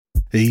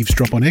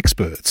Eavesdrop on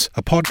Experts,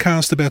 a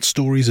podcast about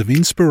stories of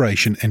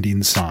inspiration and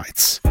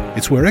insights.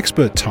 It's where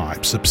expert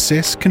types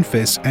obsess,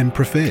 confess and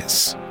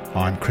profess.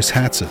 I'm Chris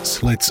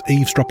Hatzis. Let's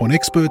eavesdrop on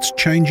experts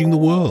changing the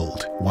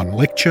world. One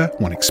lecture,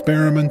 one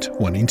experiment,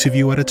 one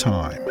interview at a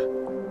time.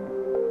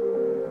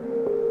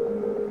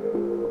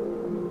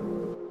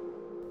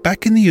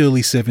 Back in the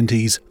early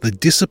 70s, the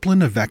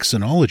discipline of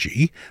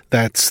vaccinology,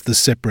 that's the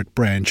separate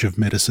branch of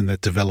medicine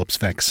that develops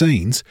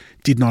vaccines,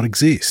 did not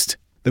exist.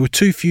 There were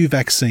too few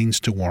vaccines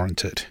to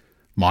warrant it.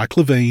 Mike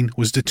Levine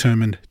was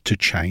determined to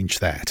change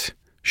that.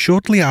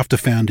 Shortly after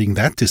founding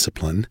that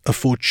discipline, a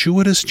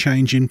fortuitous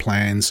change in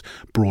plans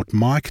brought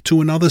Mike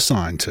to another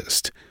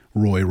scientist,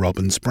 Roy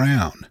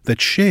Robbins-Brown, that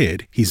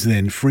shared his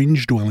then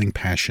fringe-dwelling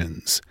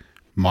passions.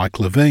 Mike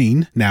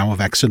Levine, now a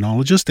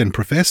vaccinologist and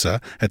professor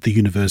at the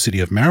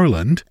University of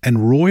Maryland,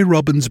 and Roy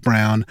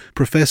Robbins-Brown,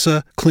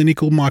 professor,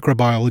 clinical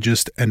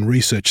microbiologist and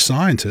research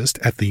scientist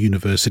at the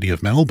University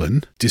of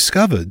Melbourne,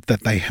 discovered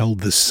that they held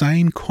the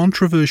same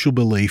controversial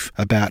belief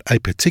about a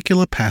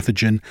particular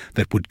pathogen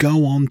that would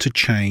go on to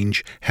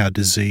change how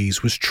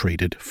disease was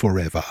treated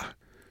forever.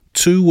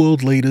 Two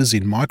world leaders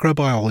in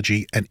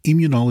microbiology and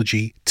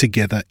immunology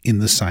together in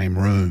the same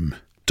room.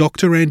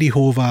 Dr. Andy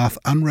Horvath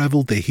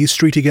unravelled their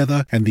history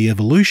together and the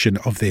evolution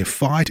of their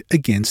fight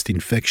against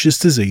infectious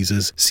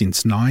diseases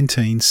since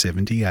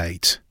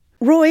 1978.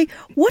 Roy,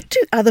 what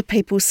do other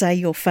people say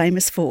you're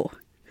famous for?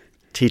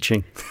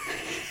 Teaching.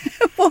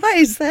 Why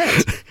is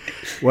that?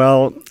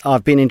 Well,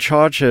 I've been in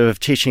charge of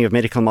teaching of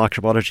medical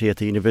microbiology at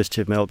the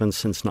University of Melbourne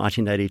since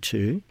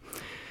 1982.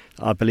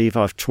 I believe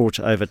I've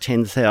taught over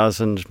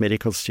 10,000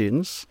 medical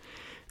students,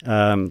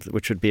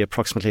 which would be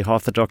approximately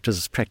half the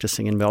doctors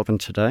practicing in Melbourne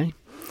today.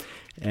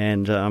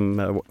 And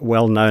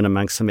well known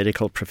amongst the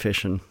medical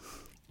profession.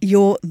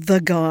 You're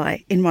the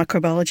guy in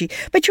microbiology,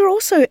 but you're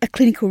also a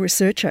clinical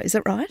researcher, is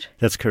that right?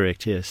 That's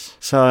correct, yes.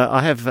 So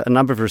I have a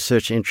number of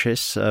research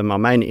interests. My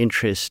main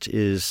interest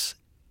is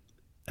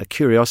a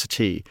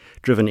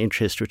curiosity-driven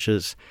interest, which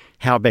is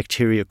how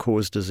bacteria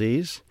cause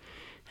disease.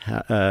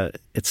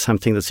 It's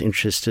something that's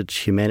interested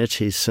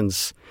humanity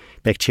since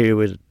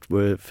bacteria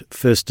were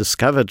first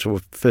discovered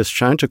or first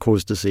shown to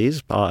cause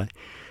disease by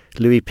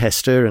Louis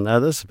Pasteur and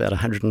others about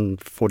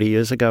 140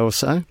 years ago or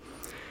so.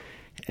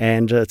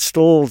 And it's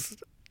still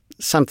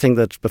something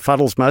that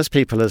befuddles most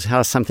people is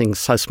how something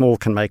so small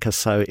can make us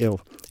so ill.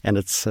 And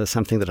it's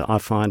something that I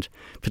find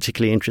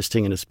particularly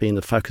interesting, and it's been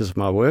the focus of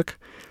my work.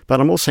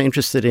 But I'm also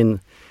interested in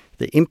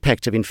the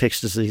impact of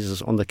infectious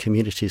diseases on the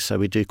community. So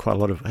we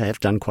have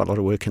done quite a lot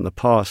of work in the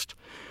past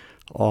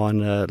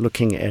on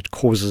looking at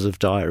causes of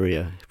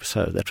diarrhea.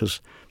 So that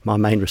was my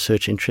main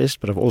research interest,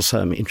 but I've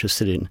also am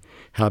interested in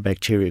how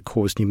bacteria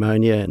cause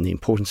pneumonia and the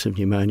importance of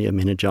pneumonia,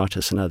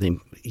 meningitis and other,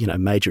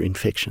 major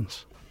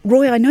infections.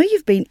 Roy, I know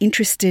you've been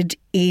interested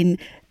in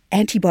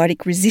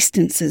antibiotic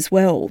resistance as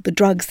well, the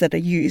drugs that are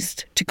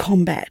used to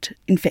combat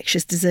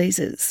infectious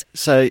diseases.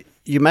 So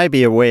you may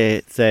be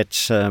aware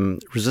that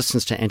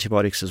resistance to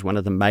antibiotics is one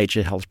of the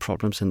major health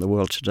problems in the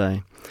world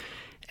today.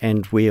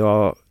 And we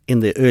are in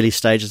the early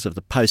stages of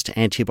the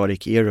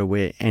post-antibiotic era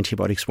where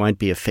antibiotics won't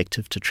be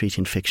effective to treat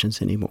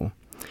infections anymore.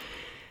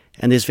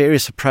 And there's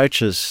various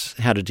approaches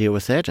how to deal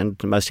with that, and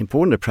the most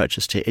important approach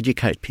is to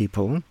educate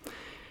people,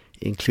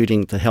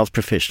 including the health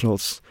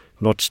professionals,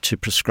 not to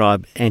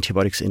prescribe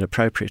antibiotics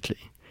inappropriately.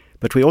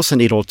 But we also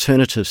need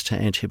alternatives to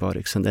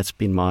antibiotics, and that's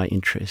been my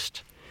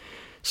interest.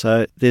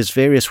 So there's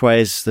various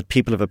ways that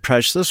people have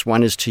approached this.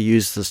 One is to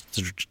use the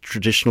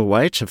traditional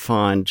way to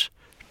find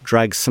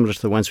drugs similar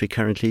to the ones we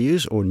currently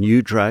use or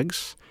new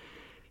drugs.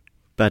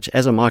 But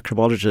as a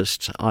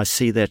microbiologist, I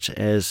see that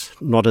as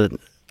not a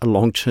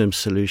long-term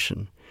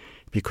solution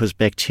because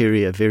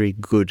bacteria are very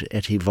good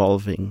at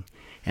evolving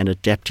and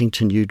adapting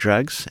to new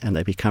drugs, and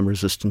they become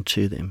resistant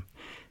to them.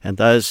 And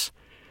those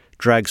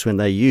drugs, when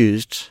they're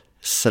used,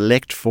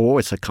 select for,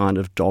 it's a kind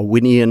of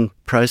Darwinian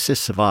process,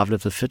 survival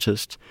of the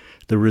fittest.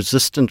 The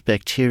resistant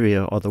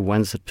bacteria are the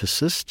ones that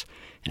persist,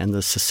 and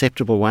the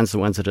susceptible ones, the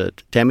ones that are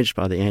damaged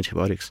by the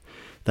antibiotics,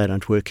 they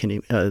don't work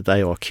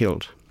they are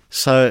killed.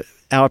 So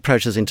our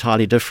approach is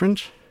entirely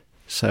different.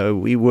 So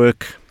we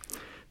work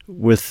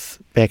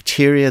with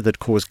bacteria that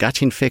cause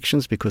gut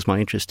infections because my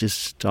interest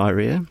is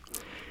diarrhea.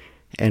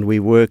 And we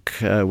work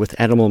with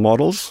animal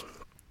models.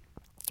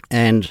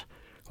 And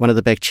one of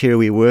the bacteria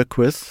we work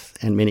with,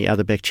 and many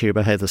other bacteria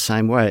behave the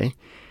same way,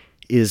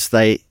 is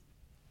they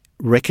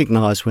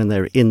recognize when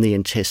they're in the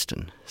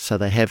intestine. So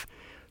they have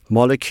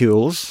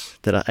molecules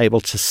that are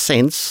able to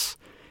sense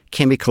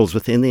chemicals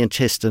within the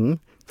intestine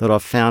that are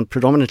found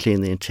predominantly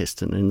in the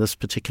intestine. In this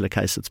particular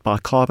case, it's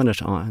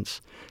bicarbonate ions.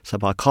 So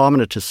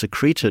bicarbonate is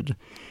secreted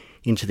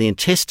into the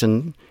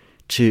intestine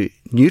to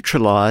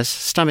neutralize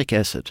stomach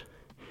acid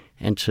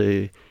and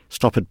to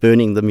stop it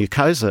burning the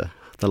mucosa,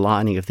 the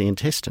lining of the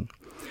intestine.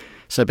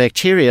 So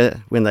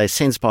bacteria, when they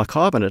sense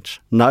bicarbonate,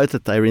 know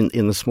that they're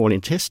in the small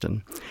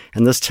intestine.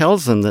 And this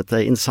tells them that they're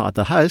inside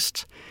the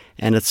host,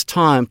 and it's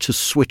time to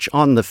switch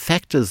on the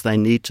factors they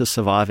need to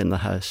survive in the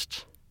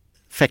host.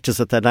 Factors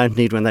that they don't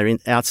need when they're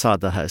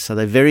outside the host. So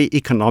they're very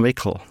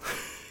economical.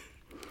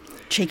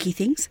 cheeky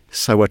things?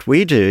 So what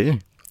we do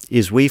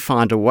is we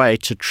find a way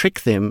to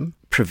trick them,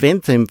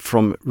 prevent them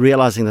from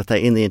realising that they're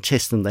in the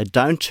intestine. They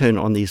don't turn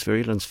on these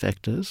virulence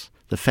factors,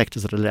 the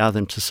factors that allow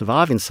them to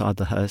survive inside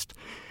the host,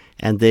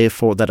 and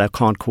therefore that they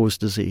can't cause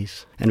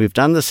disease. And we've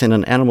done this in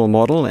an animal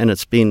model, and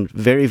it's been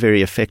very,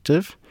 very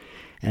effective.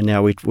 And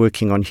now we're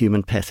working on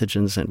human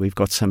pathogens, and we've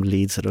got some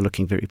leads that are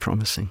looking very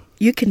promising.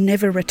 You can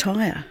never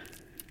retire.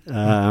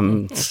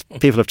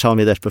 People have told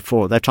me that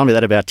before. They've told me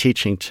that about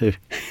teaching too.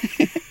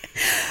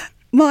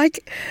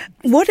 Mike,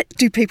 what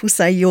do people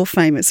say you're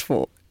famous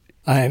for?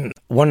 I'm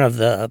one of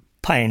the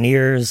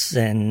pioneers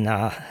in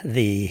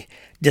the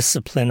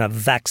discipline of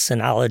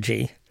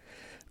vaccinology.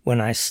 When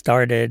I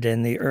started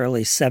in the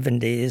early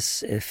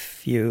 70s,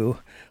 if you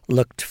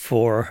looked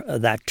for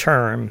that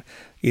term,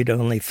 you'd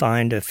only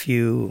find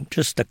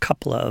just a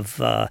couple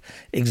of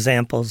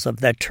examples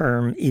of that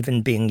term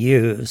even being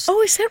used.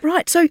 Oh, is that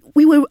right? So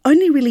we were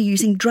only really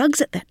using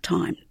drugs at that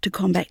time to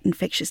combat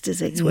infectious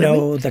disease, were we?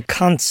 No, the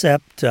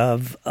concept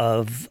of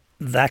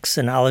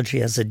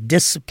vaccinology as a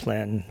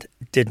discipline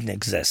didn't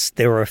exist.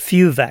 There were a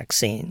few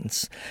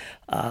vaccines,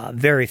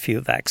 very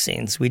few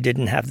vaccines. We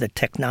didn't have the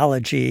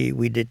technology.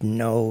 We didn't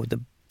know the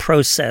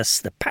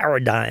process, the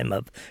paradigm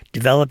of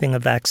developing a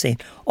vaccine.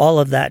 All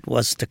of that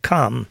was to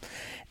come.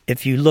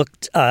 If you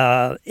looked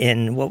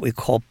in what we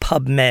call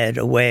PubMed,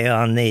 away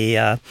on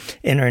the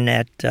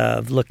internet,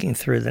 looking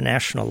through the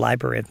National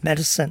Library of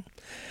Medicine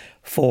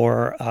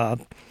for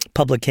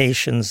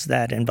publications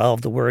that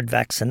involve the word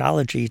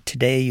vaccinology,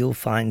 today you'll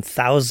find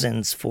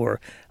thousands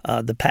for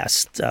the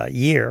past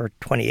year,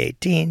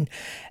 2018,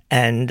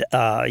 and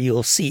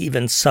you'll see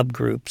even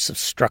subgroups of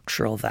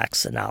structural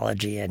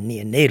vaccinology and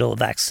neonatal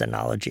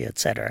vaccinology,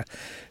 etc.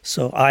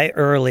 So I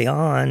early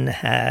on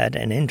had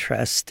an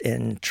interest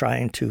in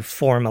trying to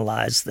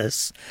formalize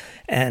this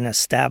and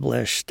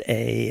established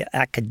an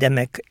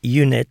academic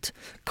unit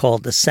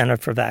called the Center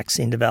for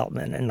Vaccine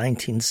Development in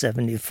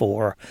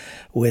 1974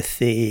 with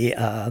the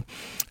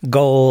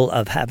goal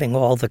of having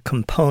all the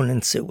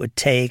components it would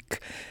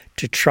take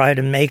to try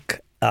to make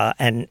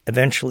and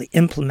eventually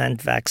implement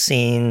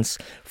vaccines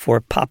for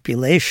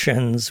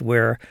populations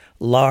where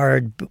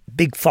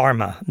big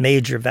pharma,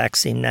 major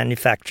vaccine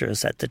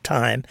manufacturers at the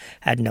time,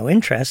 had no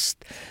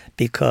interest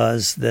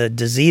because the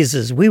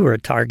diseases we were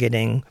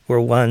targeting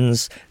were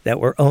ones that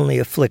were only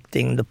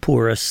afflicting the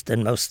poorest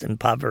and most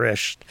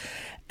impoverished,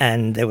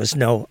 and there was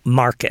no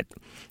market.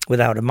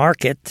 Without a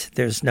market,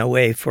 there's no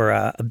way for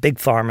a big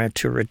pharma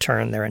to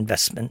return their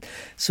investment.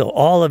 So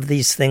all of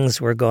these things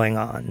were going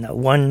on.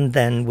 One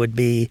then would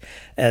be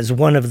as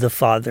one of the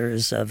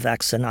fathers of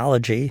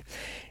vaccinology,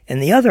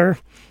 and the other,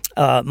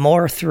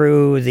 more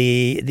through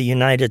the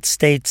United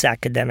States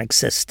academic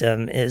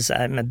system, is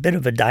I'm a bit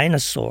of a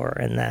dinosaur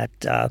in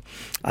that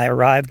I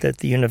arrived at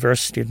the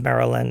University of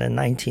Maryland in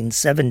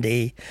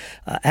 1970,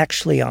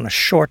 actually on a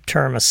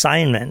short-term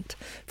assignment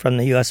from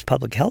the U.S.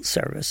 Public Health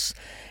Service.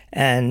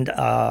 And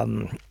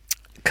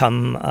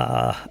come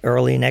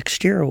early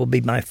next year will be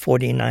my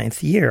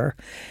 49th year.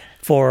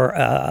 For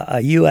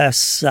a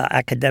U.S.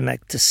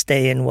 academic to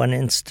stay in one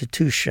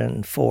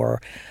institution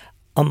for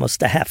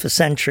almost a half a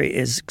century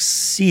is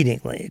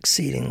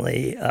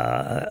exceedingly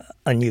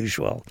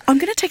unusual. I'm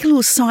going to take a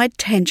little side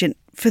tangent.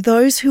 For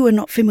those who are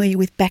not familiar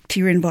with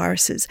bacteria and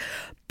viruses,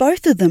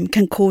 both of them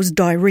can cause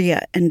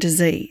diarrhea and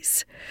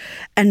disease.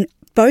 And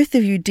both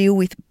of you deal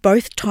with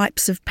both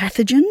types of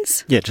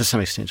pathogens? Yeah, to some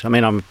extent. I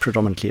mean, I'm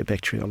predominantly a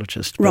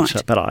bacteriologist,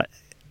 right. but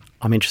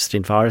I'm interested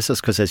in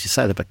viruses because, as you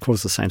say, they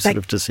cause the same sort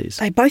of disease.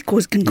 They both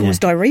can cause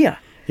diarrhea.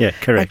 Yeah,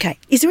 correct. Okay.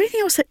 Is there anything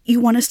else that you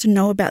want us to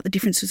know about the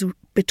differences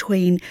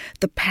between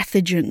the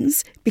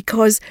pathogens?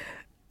 Because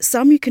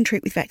some you can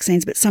treat with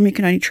vaccines, but some you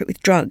can only treat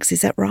with drugs. Is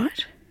that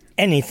right?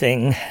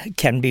 Anything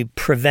can be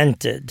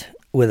prevented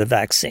with a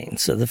vaccine.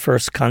 So the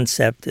first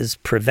concept is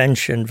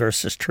prevention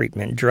versus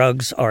treatment.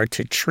 Drugs are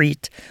to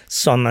treat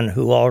someone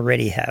who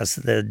already has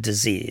the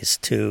disease,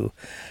 to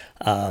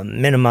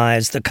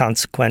minimize the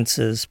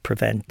consequences,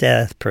 prevent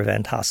death,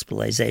 prevent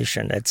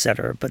hospitalization,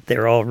 etc. But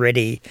they're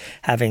already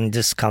having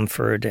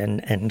discomfort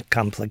and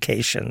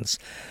complications.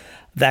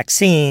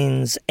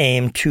 Vaccines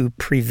aim to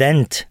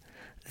prevent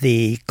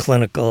the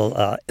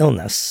clinical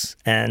illness,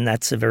 and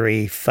that's a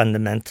very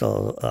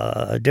fundamental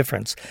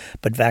difference.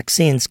 But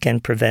vaccines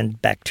can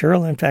prevent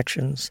bacterial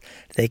infections,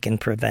 they can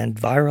prevent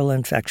viral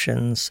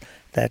infections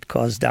that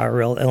cause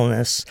diarrheal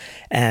illness,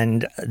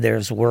 and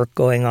there's work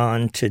going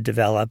on to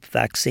develop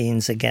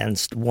vaccines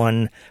against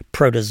one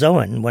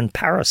protozoan, one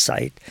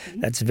parasite,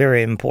 that's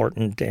very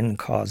important in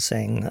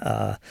causing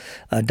a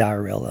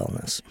diarrheal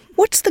illness.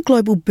 What's the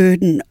global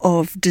burden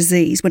of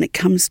disease when it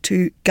comes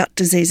to gut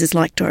diseases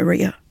like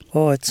diarrhea?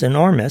 Oh, it's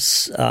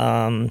enormous.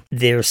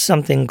 There's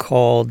something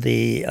called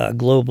the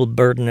Global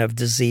Burden of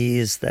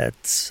Disease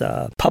that's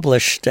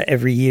published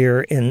every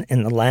year in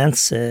the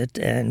Lancet.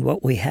 And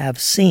what we have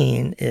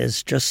seen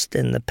is just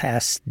in the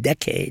past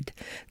decade,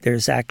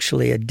 there's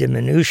actually a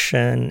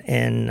diminution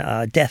in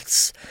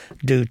deaths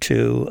due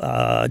to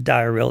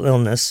diarrheal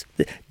illness.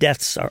 The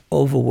deaths are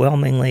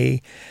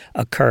overwhelmingly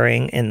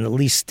occurring in the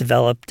least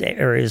developed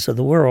areas of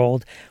the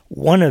world.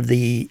 One of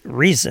the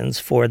reasons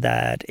for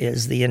that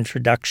is the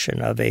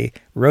introduction of a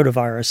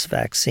rotavirus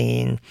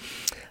vaccine.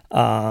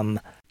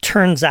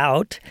 Turns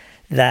out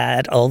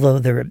that although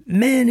there are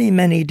many,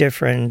 many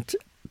different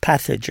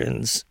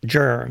pathogens,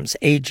 germs,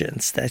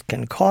 agents that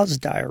can cause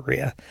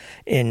diarrhea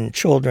in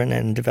children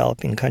in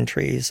developing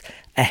countries,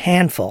 a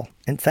handful,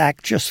 in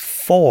fact, just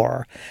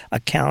 4,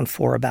 account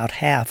for about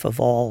half of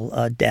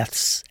all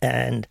deaths.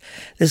 And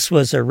this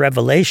was a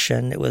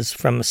revelation. It was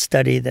from a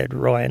study that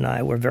Roy and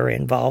I were very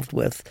involved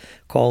with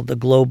called the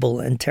Global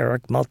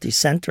Enteric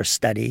Multicenter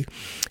Study.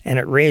 And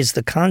it raised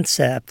the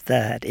concept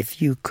that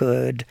if you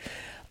could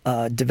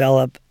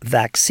develop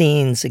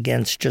vaccines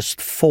against just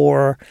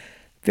 4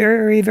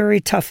 very, very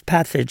tough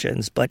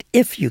pathogens, but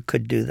if you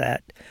could do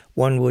that,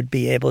 one would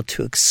be able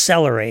to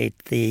accelerate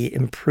the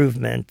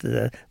improvement,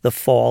 the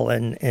fall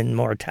in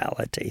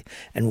mortality.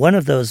 And one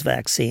of those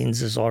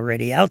vaccines is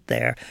already out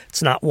there.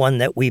 It's not one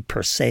that we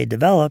per se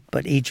developed,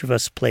 but each of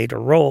us played a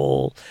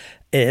role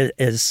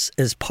as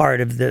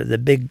part of the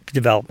big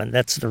development.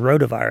 That's the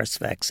rotavirus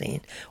vaccine.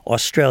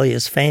 Australia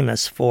is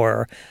famous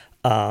for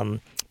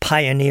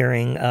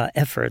pioneering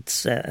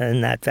efforts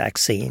in that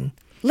vaccine.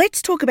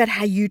 Let's talk about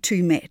how you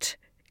two met.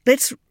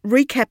 Let's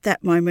recap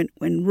that moment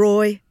when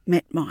Roy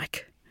met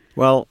Mike.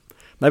 Well,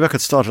 maybe I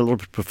could start a little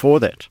bit before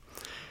that.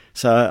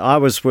 So I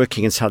was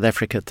working in South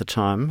Africa at the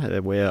time,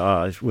 where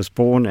I was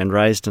born and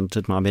raised and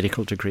did my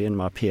medical degree and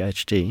my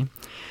PhD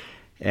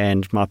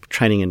and my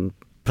training in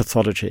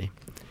pathology.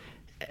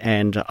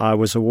 And I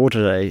was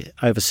awarded a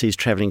overseas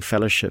travelling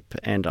fellowship,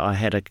 and I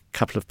had a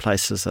couple of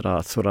places that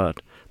I thought I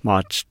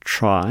might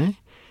try.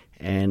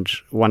 And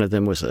one of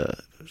them was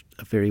a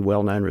very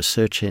well-known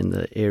researcher in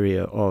the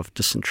area of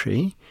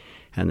dysentery,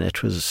 and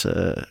that was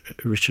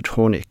Richard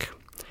Hornick.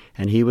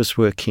 And he was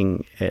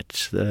working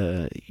at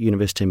the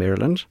University of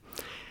Maryland,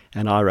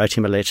 and I wrote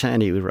him a letter,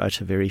 and he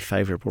wrote a very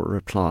favourable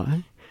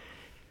reply.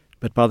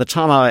 But by the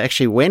time I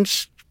actually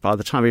went, by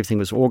the time everything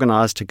was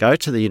organised to go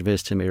to the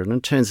University of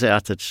Maryland, turns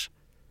out that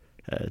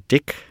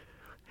Dick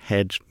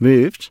had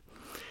moved,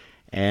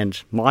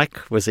 and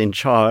Mike was in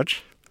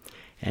charge,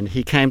 and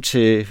he came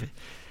to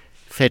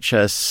fetch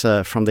us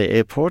from the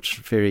airport,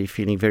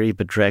 feeling very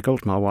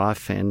bedraggled, my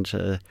wife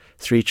and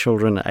 3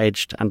 children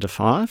aged under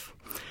 5.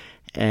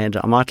 And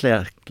I might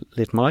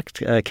let Mike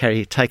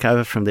take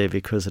over from there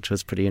because it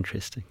was pretty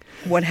interesting.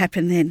 What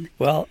happened then?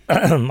 Well,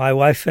 my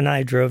wife and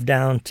I drove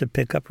down to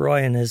pick up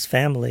Roy and his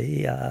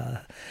family.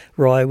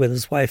 Roy with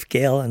his wife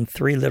Gail and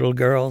 3 little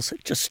girls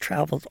had just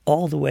traveled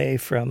all the way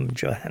from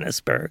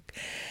Johannesburg.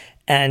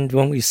 And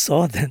when we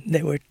saw them,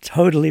 they were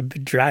totally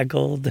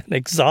bedraggled and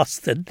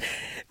exhausted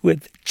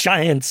with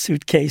giant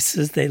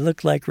suitcases. They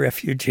looked like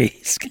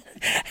refugees.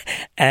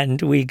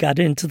 And we got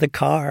into the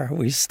car.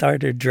 We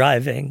started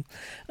driving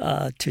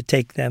to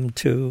take them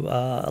to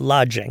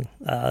lodging.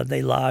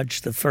 They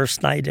lodged the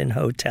first night in a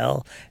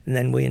hotel, and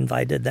then we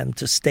invited them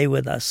to stay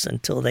with us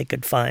until they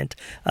could find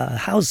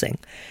housing.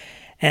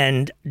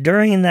 And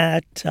during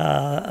that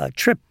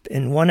trip,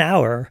 in 1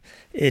 hour,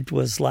 it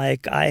was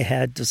like I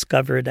had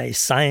discovered a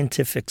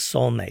scientific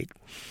soulmate.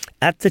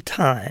 At the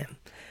time,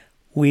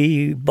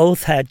 we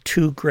both had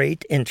 2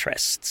 great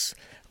interests.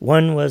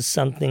 One was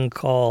something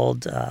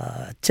called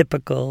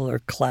typical or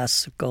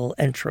classical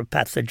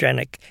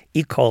enteropathogenic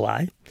E.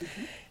 coli,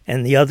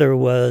 and the other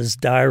was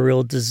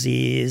diarrheal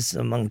disease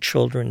among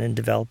children in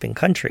developing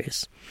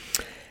countries.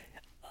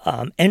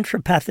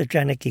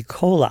 Enteropathogenic E.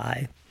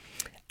 coli,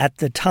 at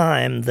the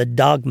time, the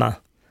dogma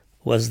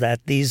was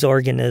that these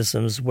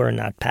organisms were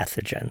not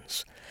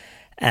pathogens.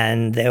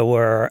 And there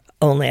were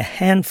only a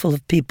handful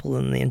of people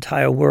in the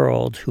entire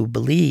world who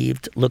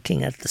believed,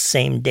 looking at the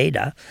same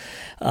data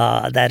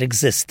that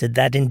existed,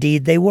 that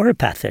indeed they were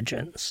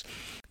pathogens.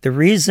 The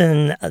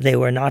reason they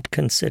were not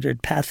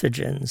considered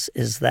pathogens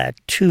is that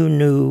 2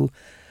 new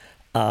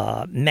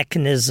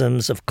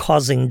mechanisms of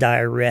causing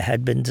diarrhea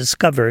had been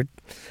discovered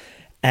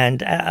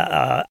and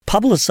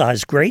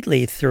publicized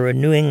greatly through a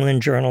New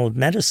England Journal of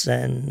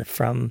Medicine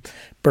from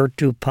Bert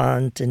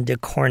DuPont and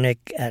Dick Hornick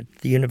at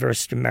the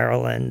University of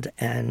Maryland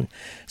and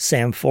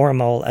Sam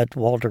Formal at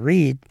Walter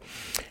Reed.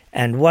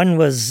 And one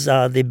was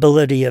the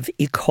ability of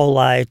E.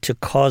 coli to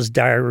cause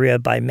diarrhea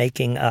by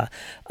making a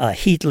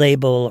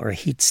heat-labile or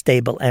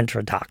heat-stable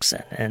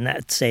enterotoxin. And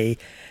that's a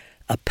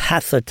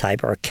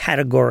pathotype or a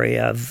category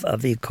of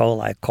E.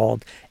 coli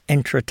called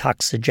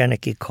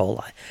enterotoxigenic E.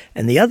 coli.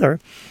 And the other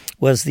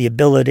was the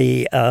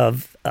ability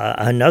of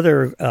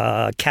another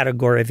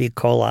category of E.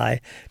 coli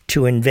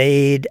to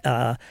invade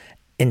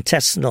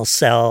intestinal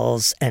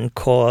cells and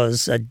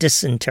cause a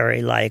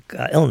dysentery-like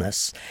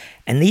illness.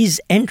 And these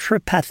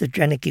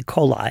enteropathogenic E.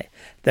 coli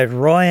that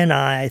Roy and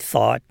I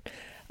thought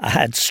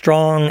had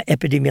strong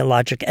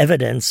epidemiologic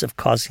evidence of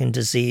causing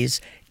disease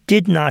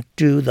did not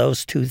do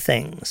those two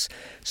things.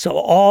 So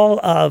all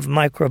of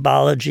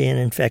microbiology and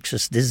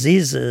infectious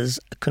diseases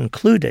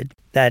concluded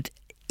that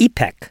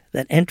EPEC,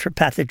 that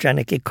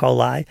enteropathogenic E.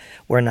 coli,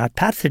 were not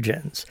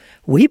pathogens.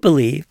 We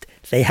believed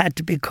they had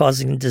to be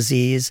causing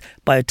disease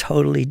by a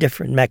totally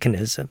different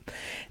mechanism.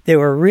 There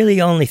were really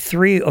only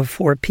 3 or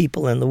 4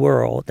 people in the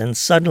world, and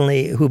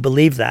suddenly who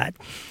believed that.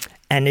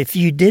 And if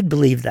you did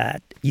believe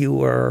that, you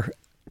were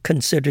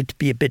considered to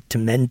be a bit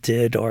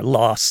demented or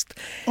lost.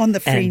 On the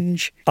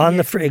fringe.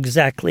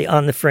 Exactly,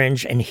 on the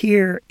fringe. And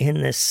here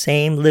in this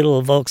same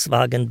little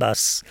Volkswagen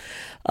bus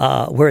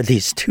were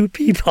these 2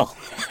 people.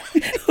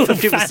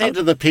 50%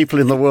 of the people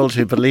in the world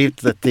who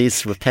believed that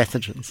these were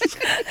pathogens.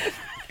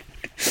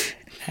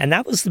 And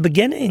that was the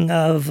beginning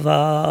of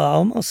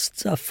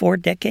almost 4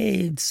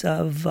 decades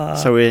of...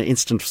 So we're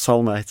instant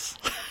soulmates.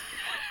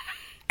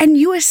 And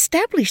you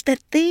established that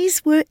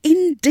these were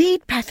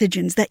indeed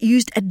pathogens that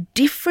used a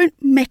different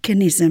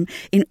mechanism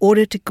in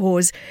order to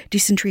cause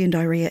dysentery and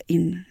diarrhea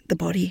in the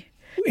body.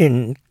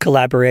 In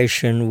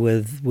collaboration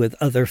with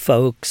other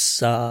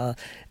folks,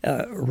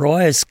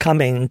 Roy's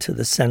coming to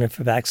the Center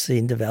for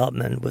Vaccine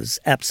Development was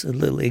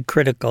absolutely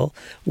critical.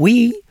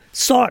 We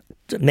thought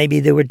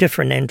maybe there were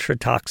different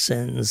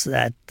enterotoxins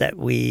that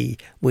we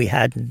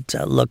hadn't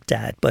looked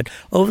at. But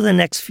over the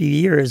next few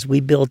years, we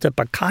built up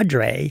a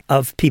cadre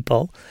of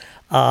people,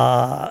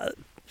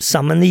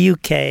 some in the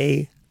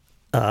UK,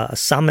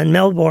 some in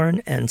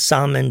Melbourne, and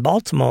some in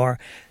Baltimore,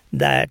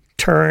 that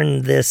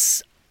turned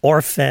this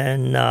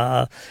orphan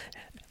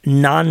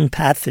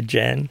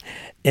non-pathogen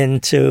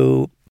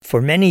into,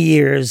 for many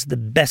years, the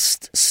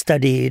best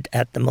studied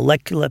at the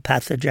molecular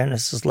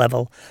pathogenesis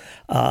level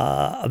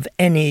of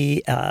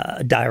any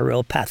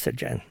diarrheal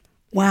pathogen.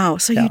 Wow.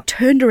 So you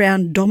turned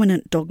around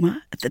dominant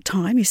dogma at the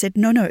time. You said,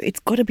 no,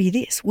 it's got to be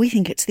this. We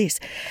think it's this.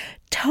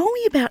 Tell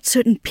me about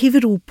certain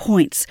pivotal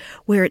points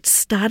where it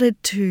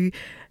started to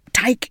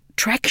take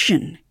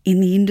traction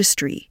in the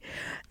industry,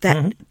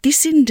 that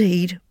this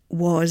indeed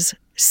was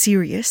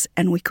serious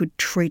and we could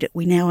treat it.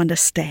 We now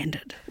understand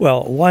it.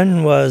 Well,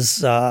 one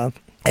was a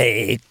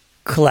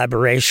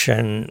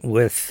collaboration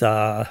with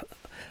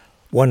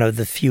one of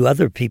the few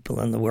other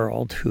people in the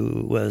world,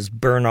 who was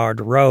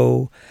Bernard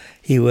Rowe.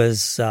 He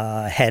was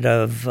head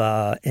of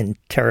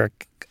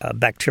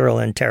bacterial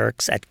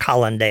enterics at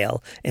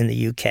Colindale in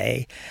the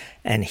UK,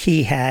 and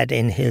he had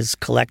in his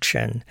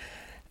collection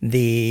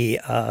the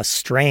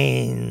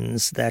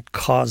strains that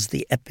caused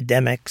the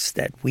epidemics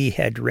that we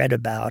had read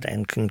about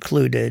and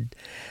concluded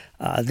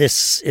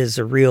this is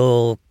a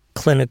real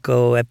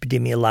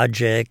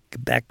clinico-epidemiologic,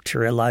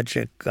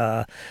 bacteriologic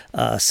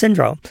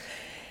syndrome.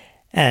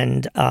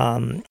 And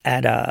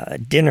at a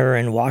dinner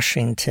in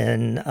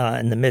Washington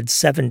in the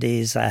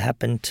mid-'70s, I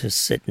happened to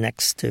sit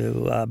next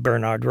to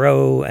Bernard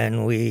Rowe,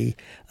 and we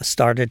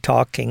started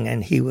talking,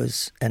 and he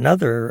was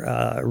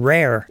another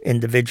rare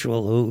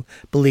individual who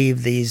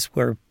believed these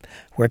were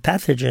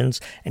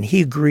pathogens, and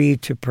he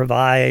agreed to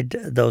provide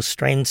those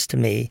strains to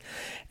me.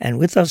 And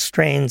with those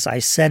strains, I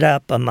set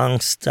up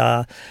amongst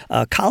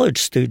college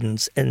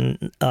students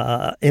in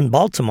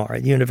Baltimore,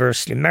 at the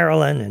University of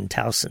Maryland and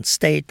Towson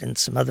State and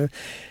some other,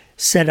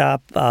 set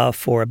up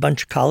for a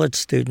bunch of college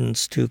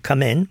students to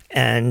come in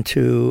and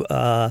to,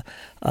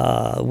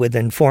 with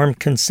informed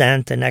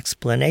consent and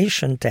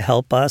explanation, to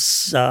help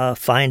us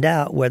find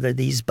out whether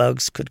these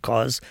bugs could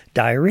cause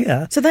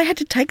diarrhea. So they had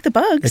to take the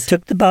bugs? They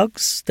took the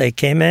bugs. They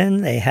came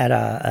in. They had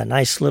a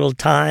nice little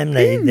time.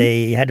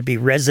 They had to be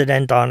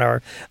resident on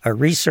our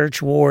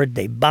research ward.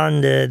 They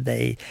bonded.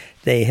 They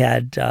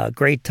had a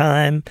great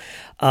time.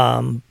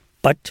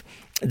 But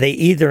they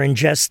either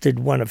ingested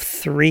one of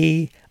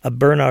 3 of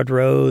Bernard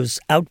Rowe's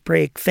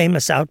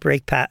famous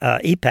outbreak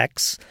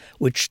EPECs,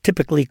 which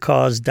typically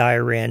cause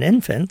diarrhea in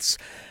infants,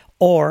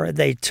 or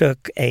they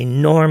took a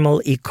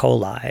normal E.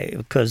 coli,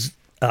 because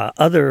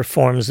other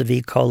forms of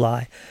E.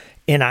 coli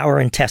in our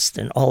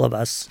intestine, all of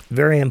us,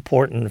 very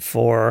important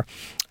for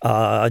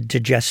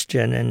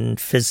digestion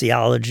and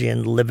physiology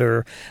and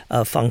liver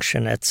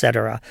function,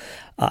 etc.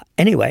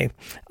 Anyway,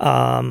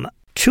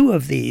 2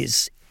 of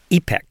these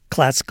EPEC,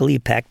 classical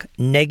EPEC,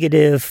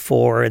 negative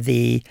for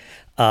the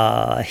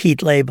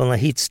heat label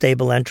and heat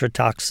stable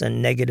enterotoxin,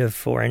 negative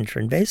for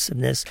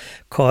interinvasiveness,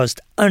 caused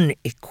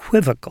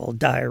unequivocal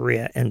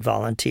diarrhea in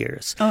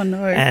volunteers. Oh,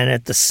 no. And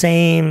at the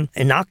same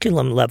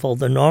inoculum level,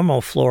 the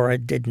normal flora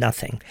did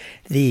nothing.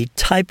 The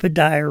type of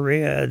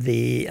diarrhea,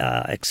 the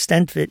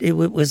extent of it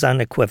was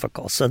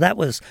unequivocal. So that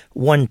was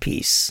one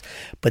piece.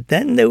 But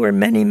then there were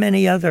many,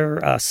 many other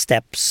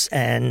steps,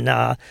 and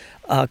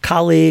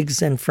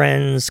colleagues and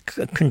friends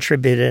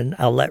contributed.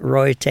 I'll let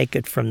Roy take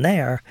it from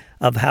there,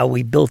 of how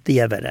we built the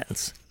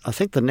evidence. I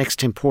think the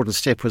next important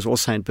step was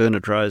also in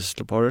Bernard Rowe's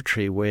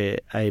laboratory, where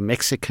a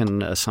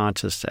Mexican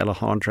scientist,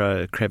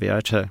 Alejandro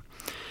Cravioto,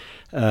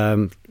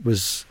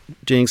 was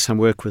doing some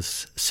work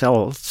with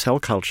cell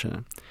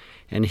culture.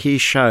 And he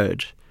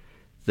showed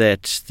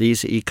that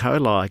these E.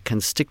 coli can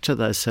stick to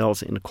those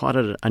cells in quite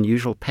an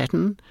unusual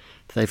pattern.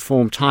 They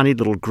form tiny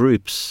little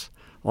groups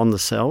on the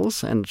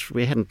cells, and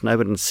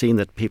nobody had seen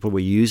that people were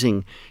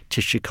using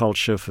tissue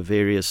culture for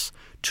various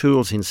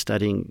tools in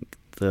studying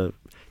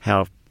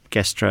how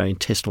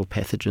gastrointestinal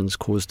pathogens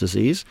cause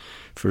disease.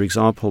 For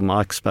example,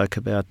 Mike spoke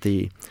about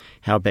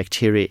how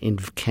bacteria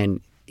can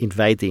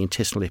invade the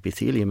intestinal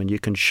epithelium, and you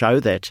can show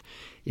that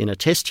in a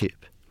test tube.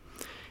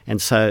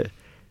 And so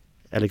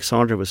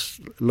Alexandre was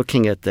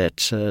looking at that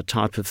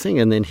type of thing,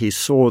 and then he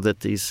saw that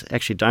these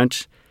actually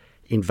don't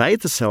invade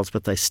the cells,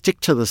 but they stick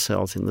to the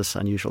cells in this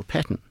unusual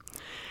pattern.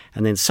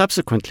 And then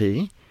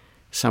subsequently,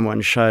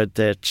 someone showed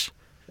that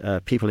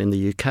people in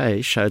the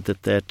UK showed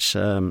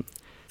that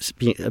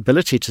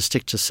ability to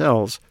stick to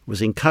cells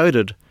was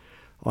encoded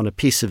on a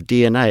piece of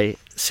DNA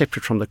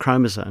separate from the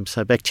chromosome.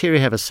 So bacteria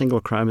have a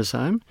single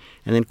chromosome,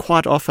 and then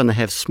quite often they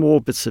have small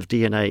bits of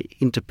DNA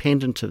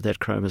independent of that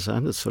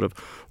chromosome. That's sort of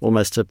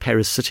almost a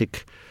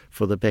parasitic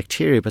for the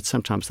bacteria, but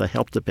sometimes they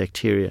help the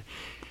bacteria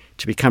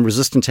to become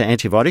resistant to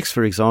antibiotics,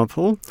 for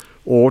example,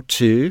 or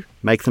to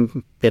make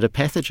them better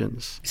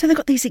pathogens. So they've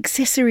got these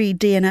accessory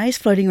DNAs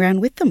floating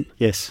around with them?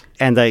 Yes,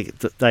 and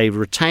they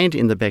retained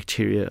in the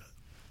bacteria,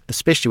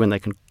 especially when they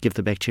can give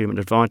the bacterium an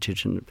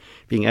advantage, and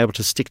being able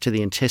to stick to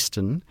the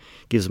intestine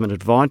gives them an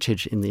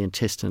advantage in the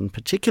intestine,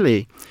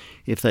 particularly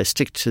if they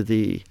stick to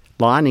the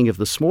lining of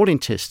the small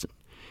intestine,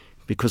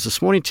 because the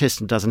small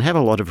intestine doesn't have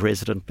a lot of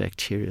resident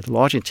bacteria. The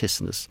large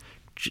intestine is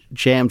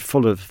jammed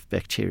full of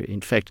bacteria.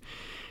 In fact,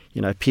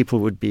 people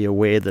would be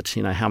aware that,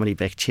 how many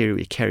bacteria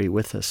we carry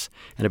with us,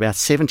 and about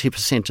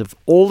 70% of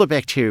all the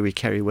bacteria we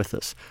carry with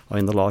us are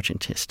in the large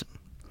intestine.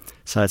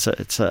 So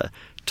it's a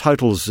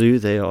total zoo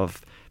there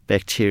of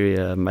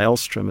bacteria. A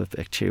maelstrom of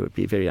bacteria would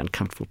be a very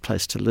uncomfortable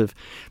place to live.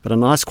 But a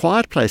nice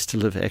quiet place to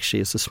live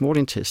actually is the small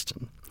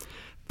intestine.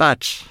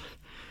 But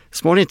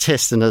small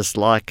intestine is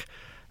like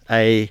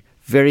a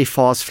very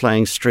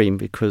fast-flowing stream,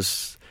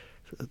 because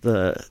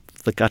the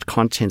gut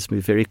contents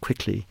move very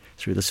quickly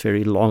through this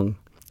very long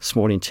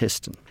small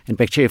intestine.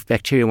 And if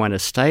bacteria want to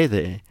stay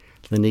there,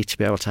 they need to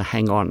be able to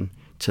hang on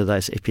to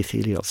those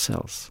epithelial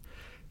cells.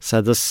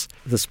 So this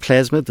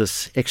plasmid,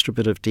 this extra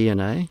bit of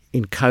DNA,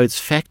 encodes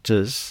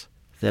factors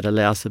that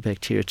allows the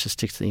bacteria to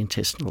stick to the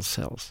intestinal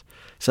cells.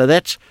 So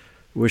that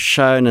was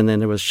shown, and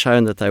then it was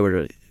shown that they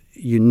were a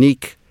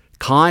unique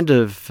kind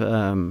of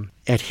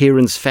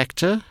adherence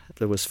factor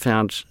that was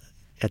found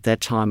at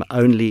that time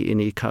only in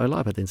E.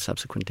 coli, but then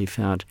subsequently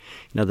found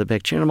in other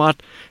bacteria. I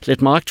might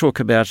let Mike talk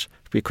about,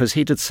 because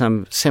he did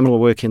some seminal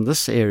work in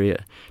this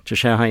area to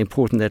show how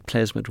important that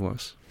plasmid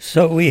was.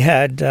 So we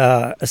had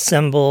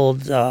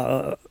assembled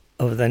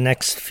over the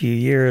next few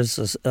years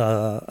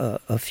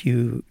a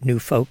few new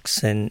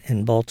folks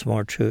in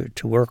Baltimore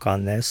to work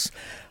on this.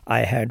 I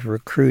had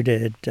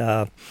recruited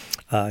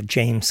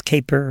Jim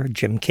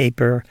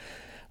Caper,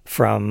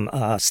 from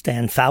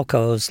Stan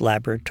Falco's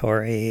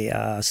laboratory.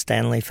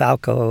 Stanley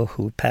Falco,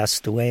 who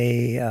passed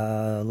away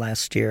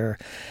last year,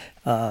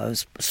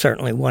 is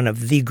certainly one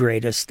of the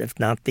greatest, if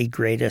not the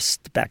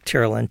greatest,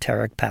 bacterial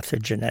enteric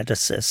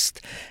pathogeneticist.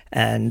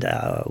 And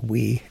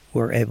we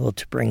were able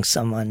to bring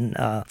someone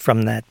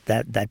from that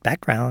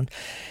background.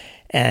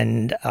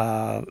 And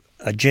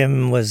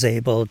Jim was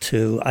able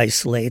to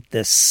isolate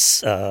this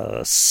 60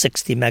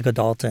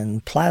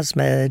 megadalton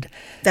plasmid.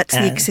 That's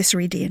the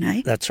accessory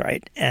DNA. That's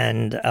right.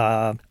 And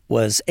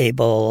was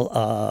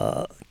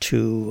able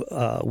to,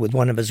 with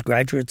one of his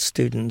graduate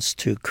students,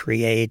 to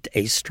create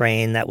a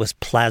strain that was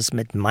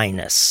plasmid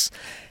minus.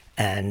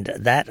 And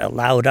that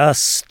allowed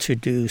us to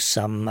do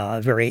some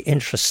very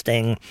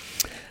interesting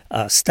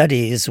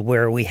studies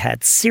where we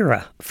had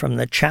sera from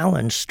the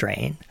challenge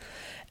strain.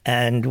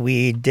 And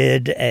we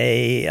did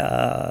a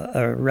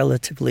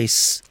relatively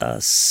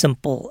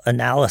simple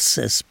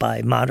analysis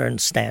by modern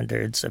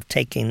standards of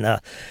taking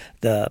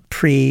the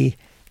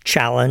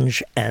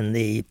pre-challenge and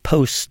the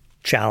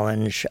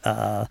post-challenge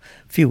a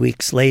few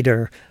weeks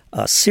later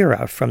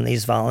sera from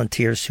these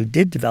volunteers who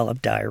did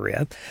develop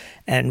diarrhea.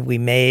 And we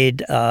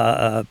made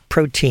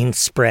protein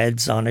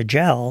spreads on a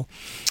gel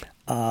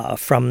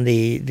from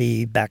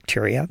the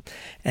bacteria.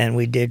 And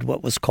we did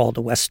what was called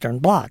a Western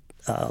blot.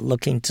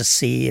 Looking to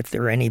see if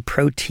there were any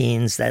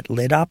proteins that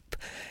lit up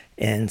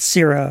in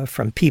sera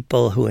from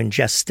people who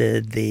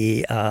ingested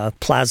the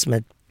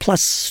plasmid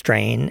plus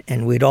strain,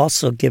 and we'd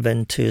also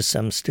given to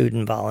some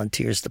student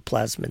volunteers the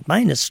plasmid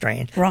minus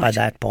strain by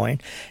that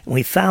point. And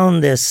we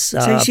found this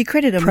So she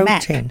created a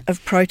map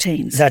of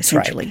proteins, That's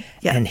essentially. Right.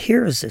 Yeah. And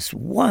here's this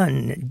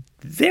one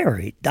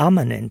very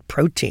dominant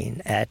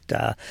protein at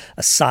a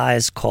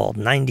size called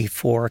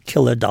 94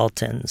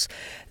 kilodaltons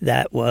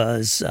that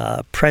was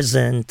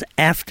present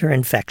after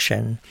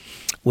infection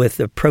with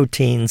the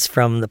proteins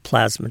from the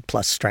plasmid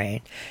plus strain.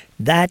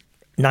 That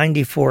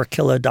 94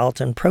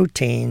 kilodalton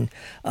protein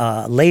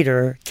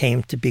later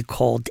came to be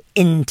called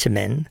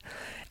intimin.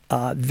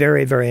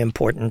 Very, very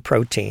important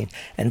protein.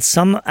 And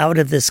out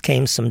of this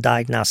came some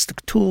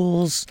diagnostic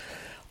tools.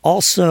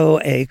 Also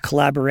a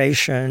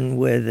collaboration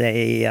with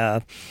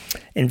a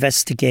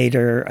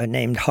investigator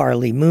named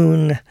Harley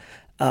Moon,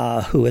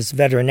 who is a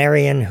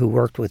veterinarian who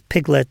worked with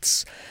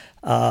piglets.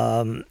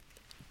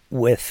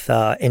 With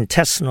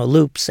intestinal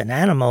loops in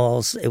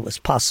animals, it was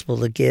possible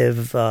to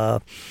give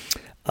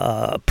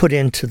put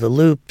into the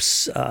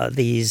loops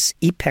these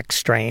EPEC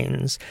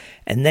strains,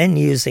 and then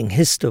using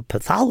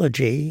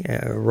histopathology.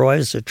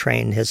 Roy's a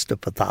trained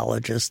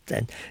histopathologist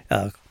and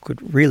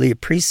could really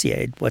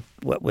appreciate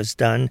what was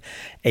done.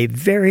 A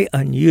very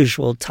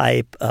unusual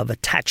type of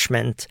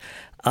attachment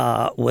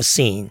was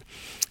seen.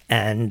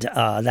 And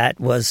that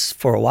was,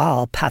 for a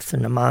while,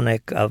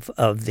 pathognomonic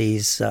of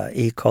these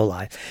E.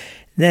 coli.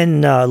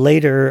 Then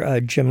later,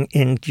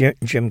 in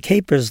Jim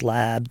Caper's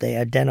lab, they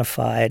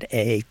identified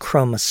a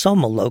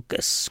chromosomal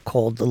locus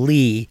called the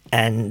Lee,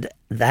 and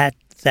that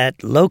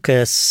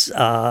locus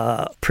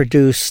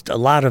produced a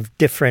lot of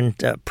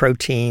different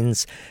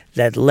proteins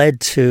that led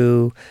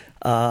to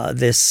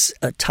this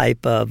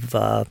type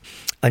of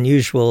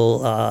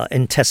unusual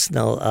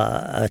intestinal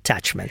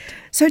attachment.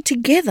 So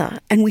together,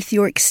 and with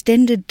your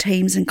extended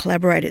teams and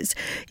collaborators,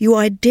 you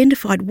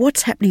identified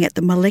what's happening at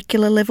the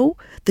molecular level,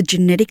 the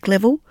genetic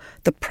level,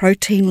 the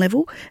protein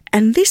level,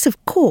 and this,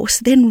 of course,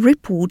 then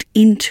rippled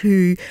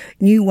into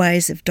new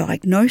ways of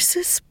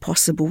diagnosis,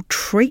 possible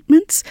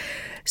treatments.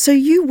 So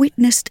you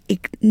witnessed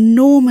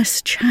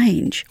enormous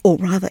change, or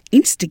rather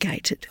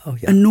instigated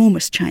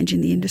enormous change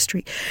in the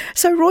industry.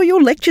 So, Roy,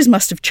 your lectures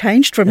must have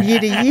changed from year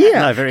to year.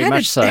 No, very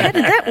much so. How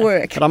did that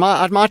work? But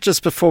I might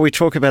just, before we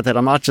talk about that,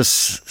 I might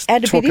just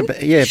add a talk bit about,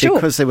 sure.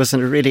 Because there was a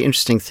really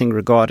interesting thing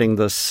regarding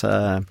this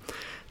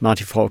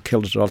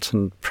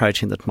 94-kilodalton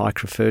protein that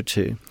Mike referred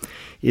to,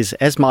 is,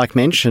 as Mike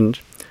mentioned,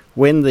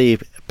 when the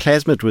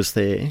plasmid was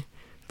there,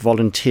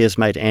 volunteers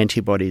made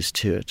antibodies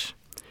to it.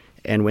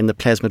 And when the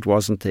plasmid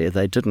wasn't there,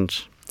 they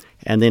didn't.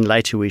 And then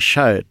later we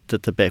showed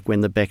that when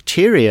the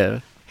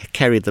bacteria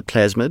carried the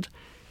plasmid,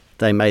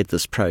 they made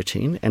this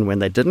protein. And when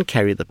they didn't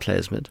carry the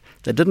plasmid,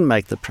 they didn't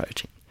make the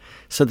protein.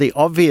 So the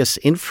obvious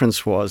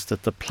inference was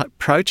that the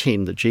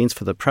protein, the genes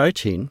for the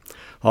protein,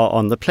 are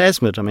on the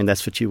plasmid. I mean,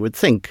 that's what you would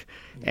think.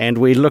 And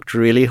we looked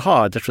really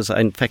hard. That was,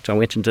 in fact, I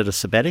went and did a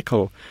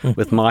sabbatical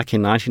with Mike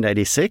in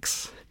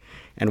 1986.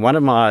 And one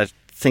of my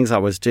things I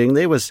was doing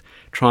there was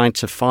trying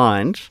to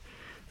find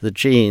the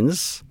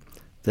genes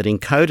that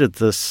encoded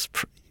this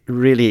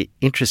really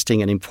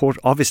interesting and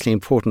obviously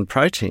important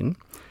protein.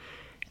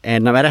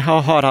 And no matter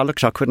how hard I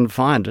looked, I couldn't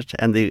find it.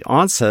 And the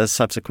answer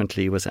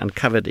subsequently was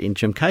uncovered in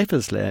Jim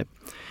Caper's lab,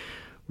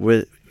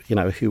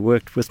 who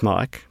worked with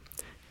Mike,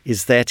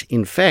 is that,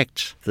 in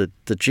fact,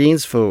 the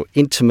genes for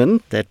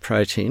intamin, that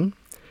protein,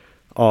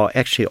 are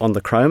actually on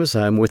the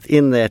chromosome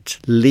within that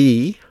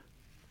Lee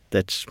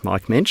that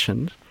Mike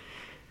mentioned.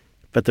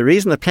 But the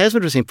reason the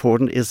plasmid was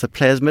important is the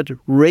plasmid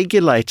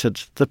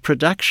regulated the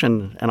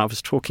production. And I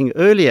was talking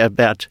earlier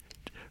about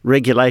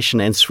regulation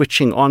and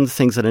switching on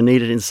things that are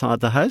needed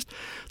inside the host.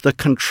 The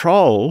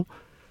control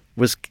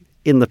was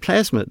in the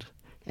plasmid.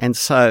 And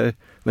so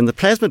when the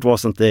plasmid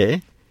wasn't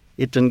there,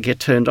 it didn't get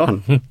turned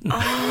on.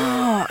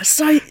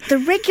 So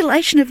the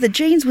regulation of the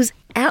genes was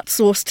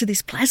outsourced to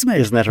this plasmid.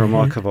 Isn't that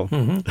remarkable?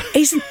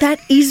 That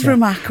is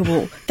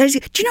remarkable. Do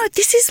you know,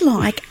 this is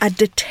like a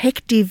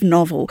detective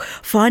novel,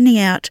 finding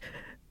out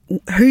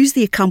who's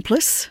the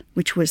accomplice,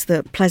 which was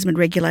the plasmid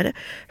regulator,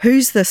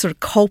 who's the sort of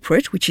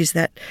culprit, which is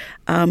that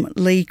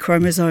Lee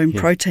chromosome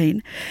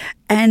protein,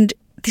 and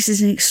this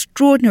is an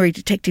extraordinary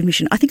detective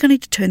mission. I think I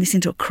need to turn this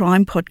into a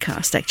crime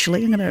podcast,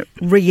 actually. I'm going to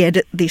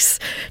re-edit this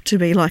to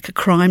be like a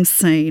crime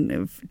scene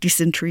of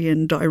dysentery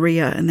and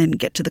diarrhea and then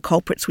get to the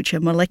culprits, which are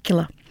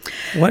molecular.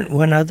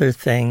 One other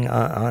thing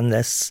on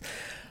this,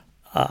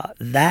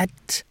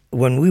 that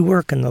when we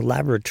work in the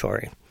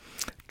laboratory,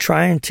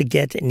 trying to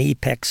get an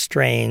EPEC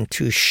strain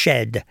to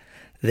shed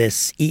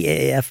this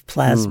EAF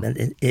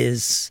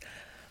plasmid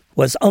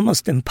was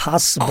almost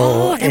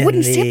impossible. They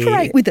wouldn't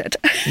separate with it.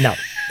 No,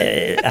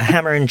 a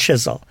hammer and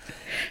chisel.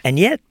 And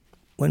yet,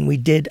 when we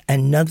did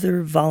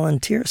another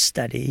volunteer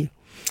study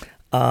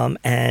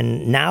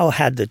and now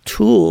had the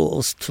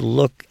tools to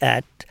look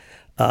at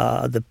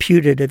the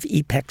putative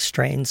EPEC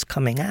strains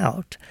coming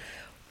out,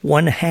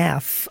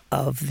 1/2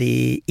 of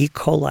the E.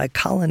 coli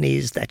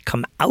colonies that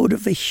come out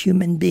of a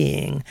human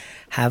being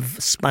have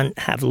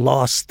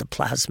lost the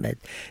plasmid.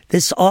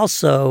 This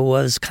also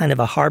was kind of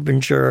a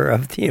harbinger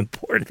of the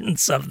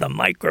importance of the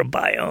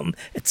microbiome,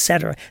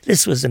 etc.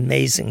 This was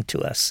amazing to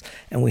us,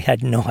 and we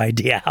had no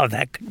idea how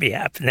that could be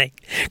happening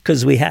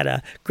because we had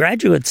a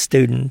graduate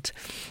student,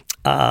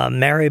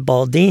 Mary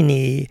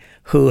Baldini,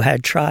 who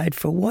had tried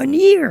for 1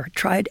 year,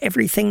 tried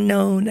everything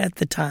known at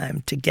the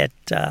time to get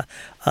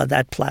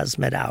that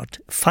plasmid out.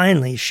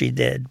 Finally, she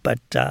did, but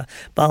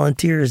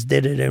volunteers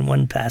did it in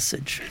one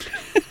passage.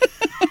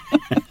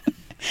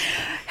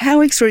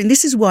 How extraordinary.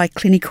 This is why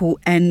clinical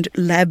and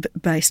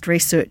lab-based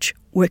research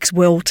works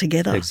well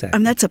together. Exactly.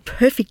 And that's a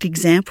perfect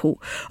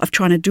example of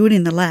trying to do it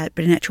in the lab,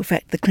 but in actual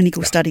fact, the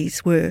clinical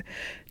studies were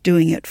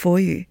doing it for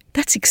you.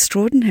 That's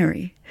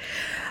extraordinary.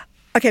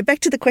 Okay, back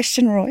to the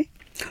question, Roy.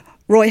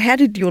 Roy, how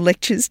did your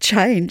lectures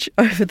change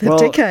over the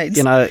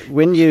decades?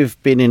 When you've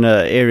been in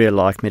an area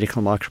like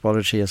medical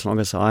microbiology as long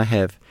as I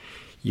have,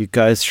 you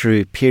go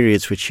through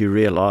periods which you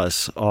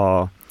realise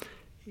are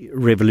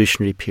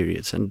revolutionary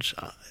periods. And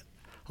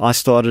I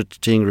started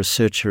doing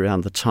research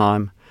around the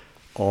time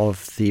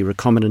of the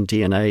recombinant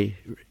DNA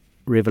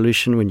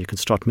revolution, when you can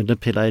start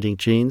manipulating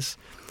genes.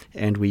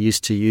 And we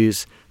used to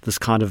use this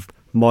kind of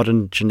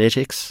modern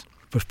genetics.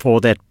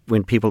 Before that,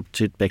 when people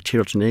did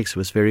bacterial genetics, it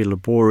was very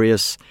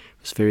laborious.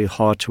 It was very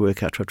hard to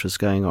work out what was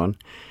going on.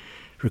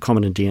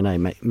 Recombinant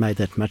DNA made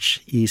that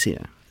much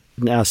easier.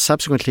 Now,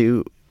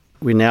 subsequently,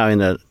 we're now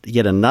in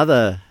yet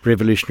another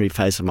revolutionary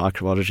phase of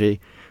microbiology,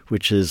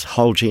 which is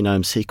whole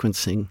genome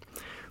sequencing,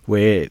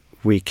 where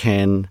we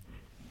can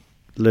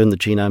learn the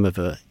genome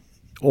of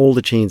all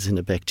the genes in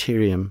a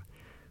bacterium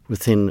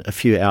within a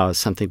few hours.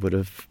 Something would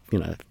have,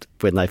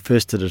 when they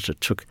first did it, it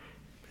took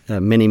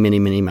many, many,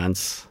 many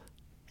months.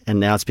 And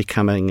now it's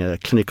becoming a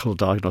clinical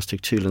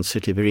diagnostic tool and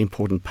certainly a very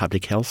important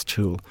public health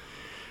tool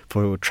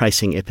for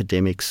tracing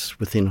epidemics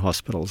within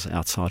hospitals,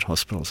 outside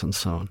hospitals, and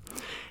so on.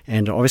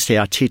 And obviously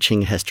our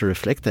teaching has to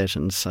reflect that.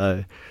 And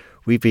so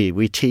we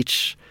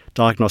teach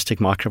diagnostic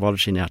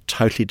microbiology now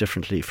totally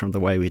differently from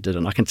the way we did.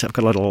 And I've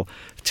got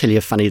tell you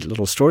a funny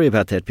little story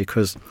about that,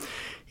 because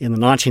in the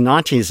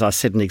 1990s I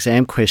set an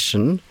exam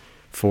question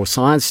for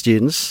science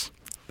students,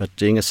 but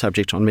doing a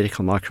subject on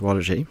medical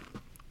microbiology,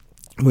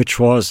 which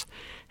was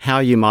how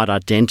you might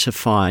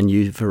identify a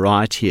new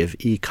variety of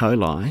E.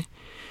 coli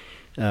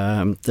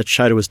that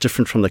showed it was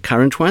different from the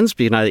current ones.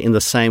 But, in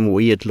the same way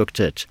we had looked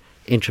at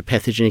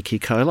intrapathogenic E.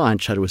 coli and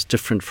showed it was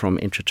different from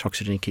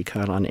intratoxigenic E.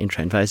 coli and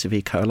intrainvasive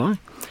E. coli.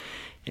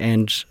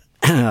 And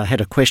I had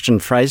a question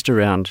phrased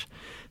around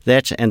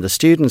that, and the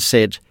students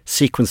said,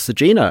 sequence the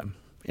genome.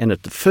 And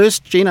the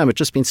first genome had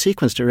just been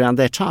sequenced around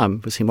that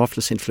time was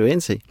Haemophilus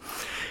influenzae.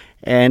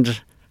 And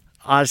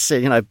I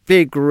said,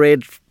 big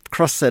red,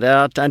 cross that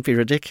out, don't be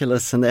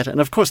ridiculous and that. And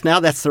of course now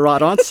that's the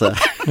right answer.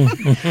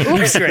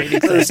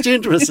 The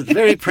student was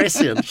very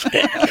prescient.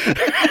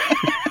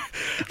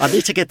 I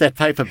need to get that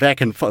paper back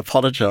and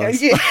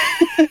apologise. Yeah.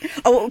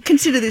 Well,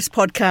 consider this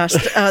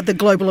podcast the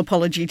global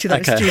apology to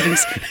those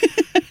students.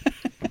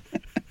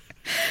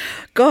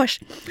 Gosh.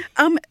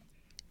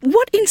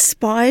 What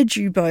inspired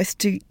you both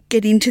to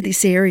get into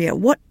this area?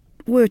 What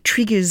were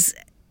triggers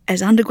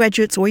as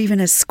undergraduates or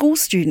even as school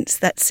students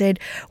that said,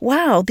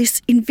 wow,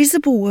 this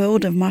invisible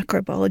world of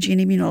microbiology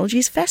and immunology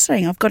is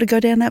fascinating. I've got to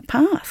go down that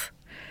path?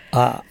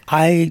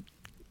 I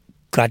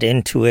got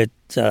into it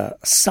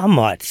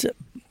somewhat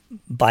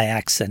by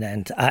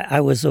accident. I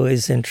was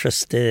always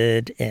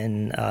interested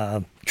in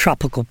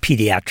tropical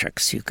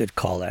pediatrics, you could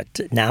call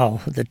it. Now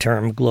the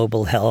term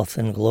global health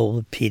and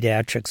global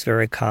pediatrics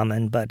very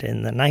common, but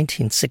in the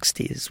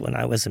 1960s when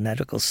I was a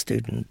medical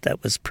student,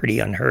 that was pretty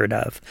unheard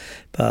of.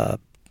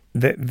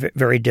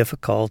 Very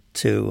difficult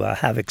to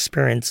have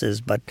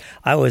experiences, but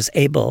I was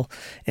able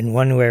in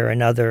one way or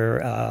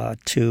another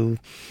to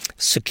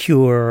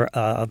secure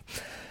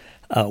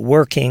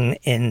working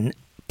in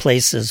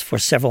places for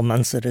several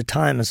months at a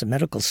time as a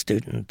medical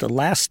student. The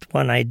last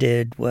one I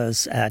did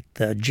was at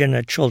the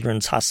Jinnah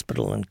Children's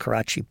Hospital in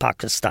Karachi,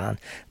 Pakistan.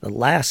 The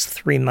last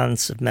 3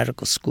 months of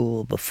medical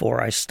school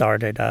before I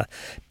started a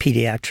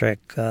pediatric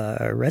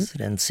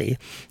residency,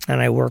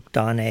 and I worked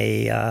on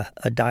a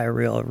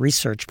diarrheal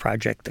research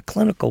project, a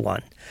clinical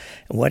one.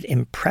 And what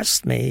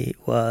impressed me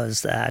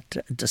was that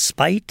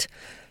despite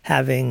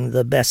having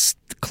the best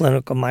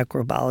clinical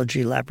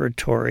microbiology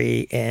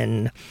laboratory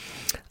in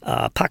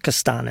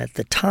Pakistan at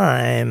the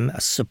time,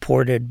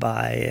 supported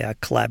by a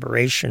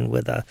collaboration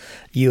with a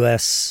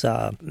U.S.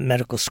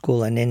 medical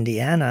school in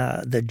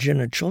Indiana, the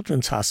Jinnah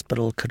Children's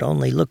Hospital could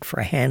only look for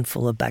a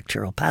handful of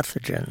bacterial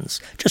pathogens.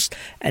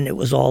 And it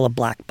was all a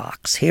black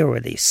box. Here were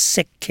these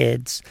sick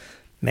kids,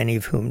 many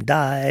of whom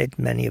died,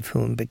 many of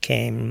whom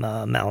became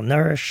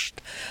malnourished.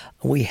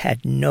 We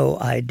had no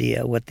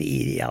idea what the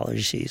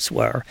etiologies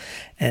were,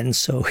 and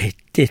so it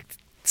did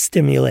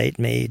stimulate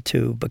me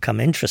to become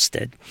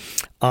interested.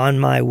 On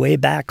my way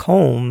back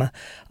home,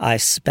 I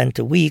spent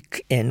a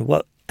week in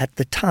what at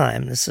the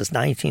time, this is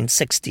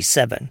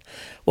 1967,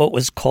 what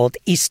was called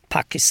East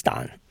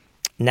Pakistan,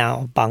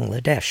 now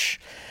Bangladesh.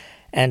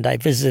 And I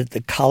visited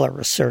the Kala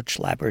Research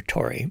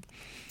Laboratory.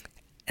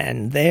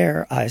 And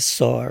there I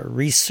saw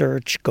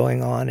research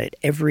going on at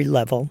every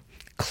level,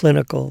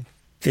 clinical,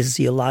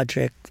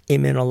 physiologic,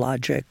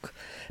 immunologic,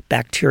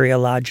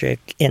 bacteriologic,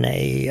 in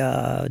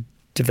a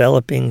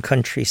developing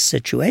country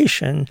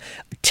situation,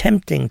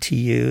 attempting to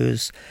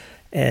use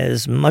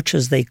as much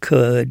as they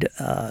could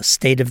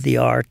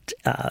state-of-the-art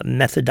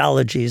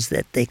methodologies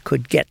that they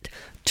could get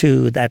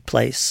to that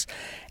place.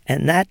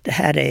 And that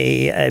had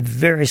a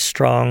very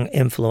strong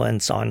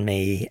influence on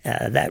me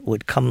that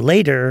would come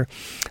later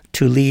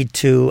to lead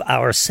to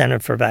our Center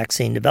for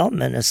Vaccine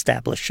Development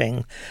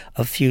establishing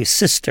a few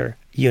sister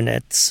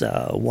units,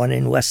 one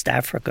in West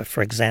Africa,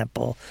 for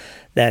example,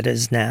 that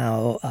is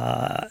now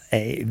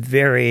a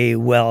very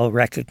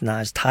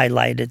well-recognized,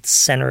 highlighted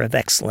center of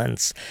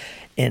excellence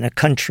in a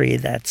country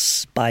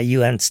that's, by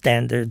UN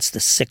standards, the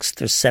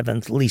 6th or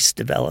 7th least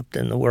developed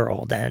in the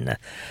world, and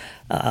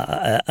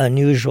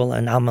unusual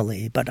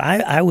anomaly. But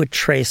I would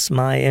trace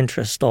my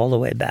interest all the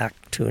way back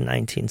to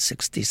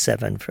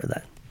 1967 for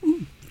that.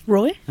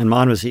 Roy? And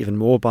mine was even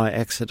more by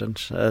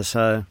accident.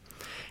 So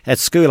at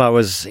school I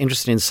was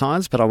interested in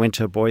science, but I went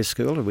to a boys'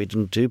 school and we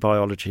didn't do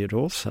biology at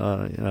all. So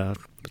I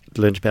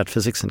learned about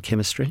physics and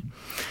chemistry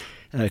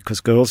because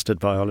girls did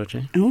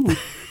biology. Oh,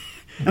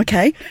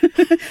 okay.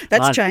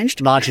 That's changed.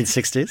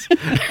 1960s.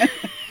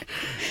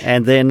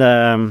 And then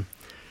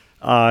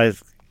I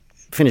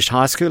finished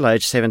high school,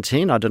 age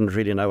 17. I didn't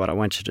really know what I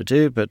wanted to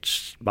do,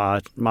 but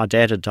my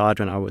dad had died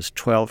when I was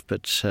 12,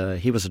 but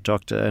he was a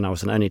doctor and I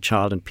was an only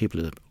child and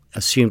people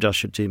assumed I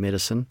should do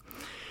medicine.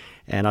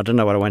 And I didn't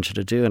know what I wanted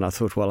to do, and I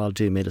thought, well, I'll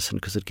do medicine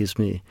because it gives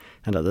me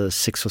another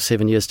 6 or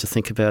 7 years to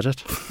think about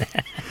it.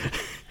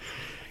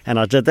 And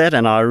I did that,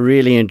 and I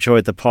really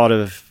enjoyed the part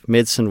of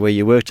medicine where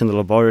you worked in the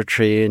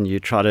laboratory and you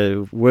try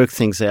to work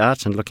things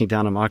out and looking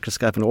down a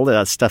microscope and all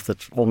that stuff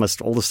that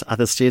almost all the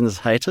other students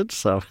hated.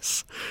 So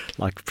it's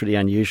like pretty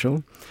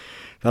unusual.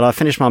 But I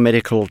finished my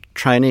medical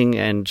training,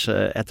 and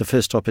at the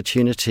first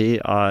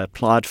opportunity, I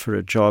applied for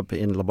a job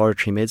in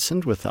laboratory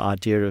medicine with the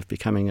idea of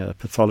becoming a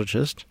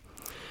pathologist.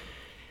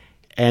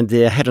 And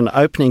they had an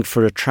opening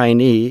for a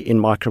trainee in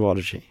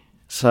microbiology.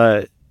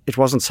 So it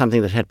wasn't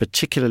something that had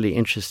particularly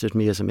interested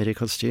me as a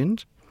medical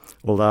student,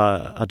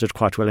 although I did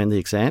quite well in the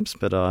exams,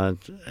 but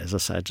as I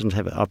say,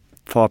 I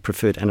far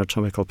preferred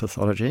anatomical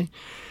pathology.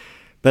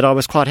 But I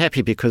was quite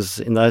happy because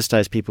in those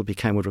days people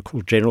became what were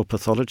called general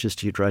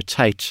pathologists. You'd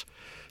rotate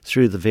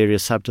through the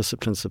various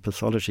subdisciplines of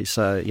pathology.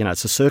 So,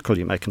 it's a circle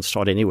you can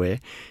start anywhere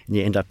and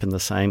you end up in the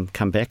same,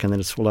 come back, and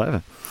then it's all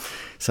over.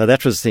 So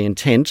that was the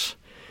intent.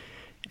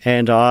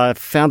 And I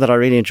found that I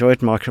really enjoyed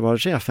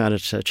microbiology. I found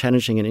it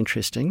challenging and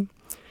interesting.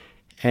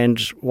 And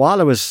while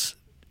I was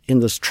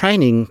in this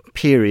training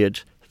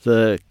period,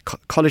 the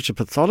College of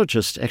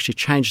Pathologists actually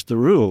changed the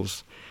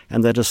rules,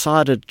 and they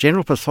decided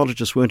general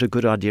pathologists weren't a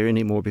good idea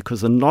anymore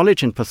because the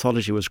knowledge in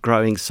pathology was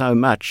growing so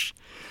much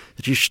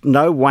that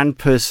no one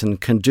person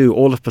can do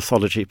all of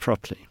pathology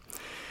properly.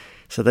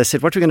 So they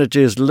said, what we're going to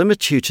do is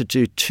limit you to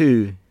do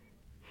 2.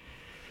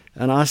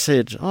 And I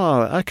said,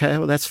 oh, okay,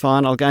 well, that's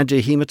fine. I'll go and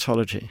do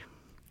hematology.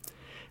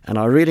 And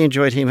I really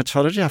enjoyed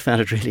hematology. I found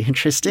it really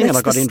interesting. That's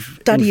and I got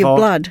study involved.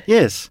 of blood.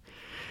 Yes.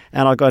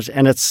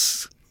 And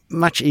it's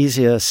much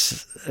easier,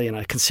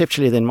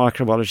 conceptually than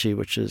microbiology,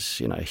 which is,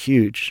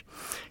 huge.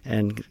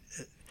 And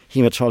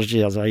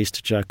hematology, as I used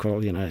to joke,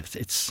 well,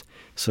 it's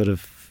sort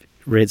of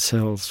red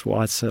cells,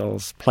 white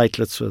cells,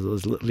 platelets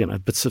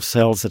with, bits of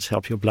cells that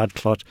help your blood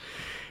clot.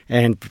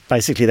 And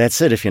basically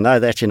that's it. If you know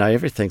that, you know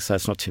everything, so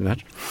it's not too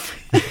much.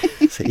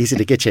 It's easy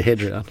to get your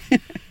head around.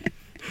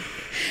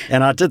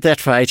 And I did that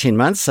for 18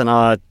 months, and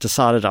I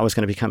decided I was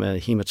going to become a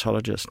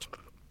hematologist.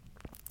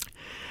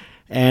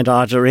 And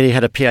I'd already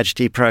had a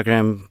PhD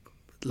program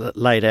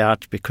laid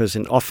out because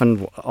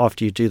often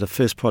after you do the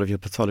first part of your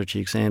pathology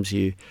exams,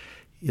 the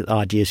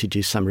idea is you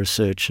do some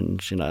research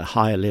and,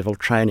 higher level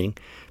training.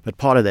 But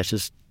part of that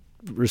is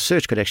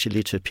research could actually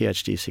lead to a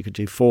PhD, so you could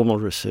do formal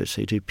research,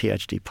 so you do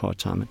PhD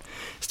part-time and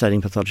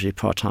studying pathology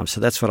part-time.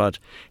 So that's what I'd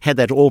had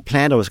that all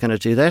planned. I was going to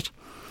do that.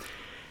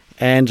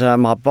 And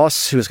my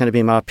boss, who was going to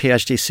be my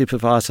PhD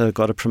supervisor,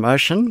 got a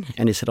promotion,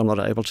 and he said, I'm not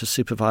able to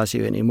supervise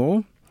you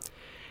anymore.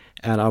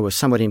 And I was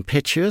somewhat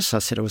impetuous. I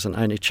said I was an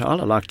only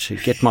child. I like to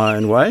get my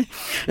own way.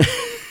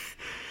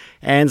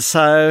 And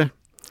so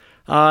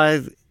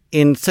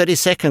in 30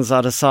 seconds,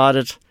 I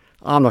decided,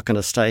 I'm not going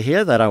to stay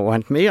here. They don't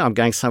want me. I'm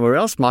going somewhere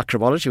else.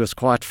 Microbiology was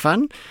quite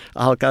fun.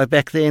 I'll go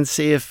back there and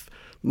see if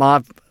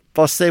my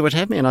boss there would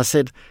have me. And I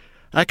said,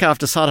 okay, I've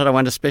decided I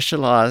want to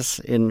specialize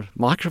in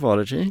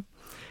microbiology.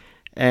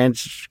 And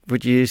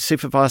would you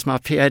supervise my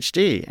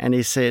PhD? And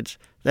he said,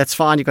 that's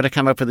fine, you've got to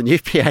come up with a new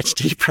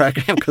PhD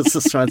program because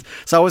this one's...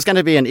 So I was going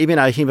to be an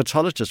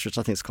immunohematologist, which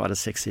I think is quite a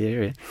sexy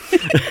area.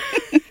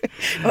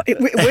 Well, it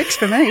works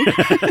for me.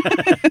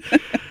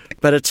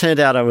 But it turned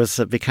out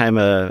I became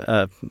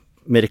a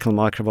medical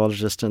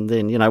microbiologist, and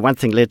then, one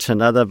thing led to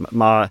another.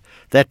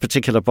 That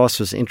particular boss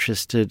was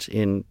interested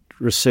in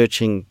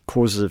researching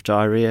causes of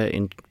diarrhea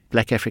in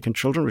black African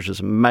children, which was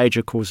a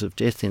major cause of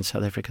death in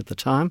South Africa at the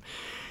time.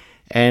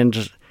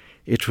 And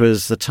it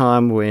was the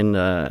time when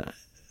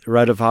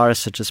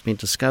rotavirus had just been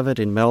discovered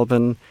in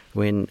Melbourne,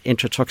 when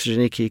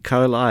enterotoxigenic E.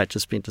 coli had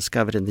just been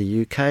discovered in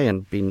the UK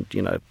and been,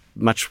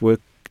 much work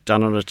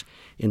done on it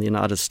in the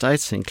United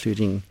States,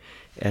 including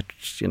at,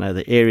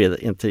 the area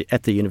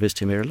at the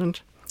University of Maryland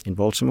in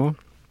Baltimore.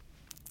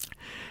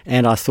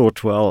 And I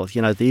thought, well,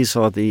 these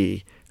are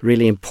the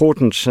really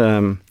important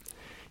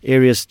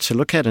areas to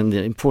look at and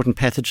the important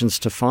pathogens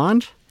to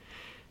find.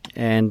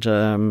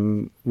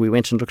 And we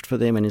went and looked for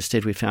them, and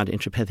instead we found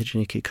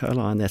enteropathogenic E.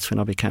 coli, and that's when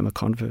I became a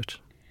convert.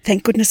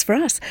 Thank goodness for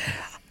us.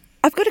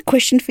 I've got a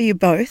question for you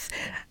both,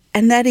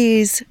 and that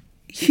is,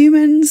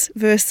 Humans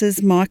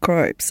versus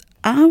microbes.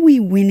 Are we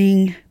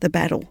winning the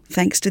battle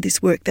thanks to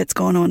this work that's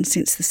gone on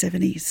since the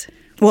 70s?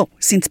 Well,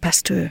 since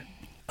Pasteur.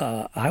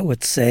 I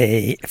would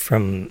say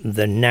from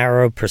the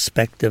narrow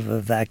perspective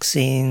of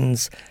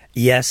vaccines,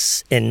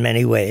 yes, in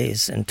many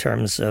ways, in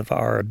terms of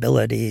our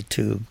ability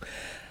to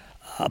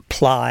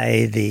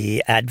apply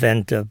the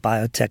advent of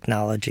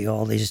biotechnology,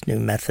 all these new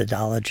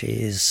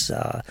methodologies,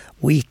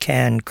 we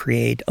can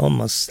create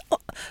almost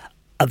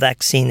a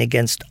vaccine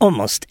against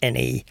almost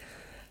any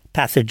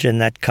pathogen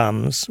that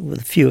comes,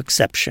 with few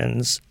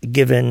exceptions,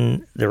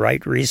 given the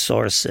right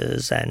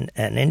resources and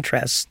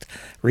interest,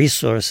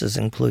 resources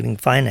including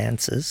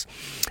finances.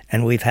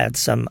 And we've had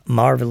some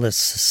marvelous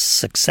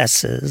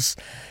successes,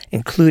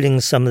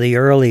 including some of the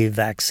early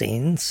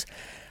vaccines.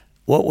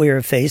 What we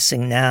are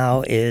facing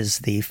now is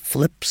the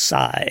flip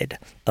side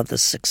of the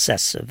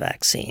success of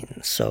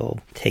vaccines. So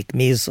take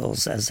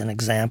measles as an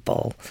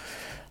example.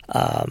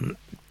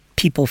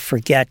 People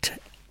forget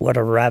what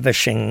a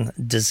ravishing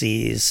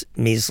disease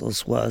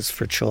measles was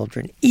for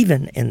children,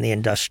 even in the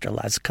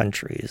industrialized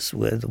countries,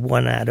 with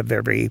 1 out of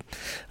every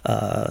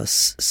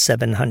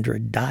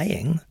 700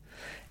 dying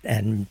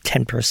and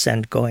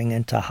 10% going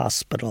into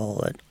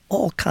hospital, and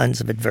all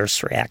kinds of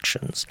adverse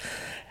reactions.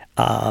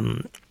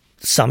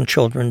 Some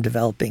children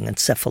developing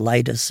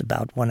encephalitis,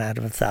 about 1 out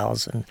of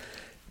 1,000.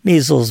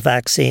 Measles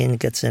vaccine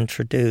gets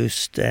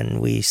introduced,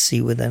 and we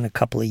see within a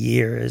couple of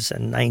years a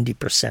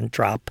 90%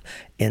 drop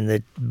in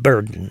the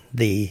burden,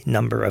 the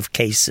number of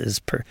cases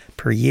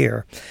per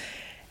year.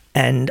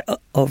 And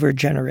over a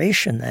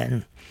generation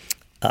then,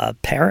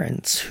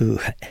 parents who,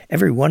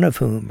 every one of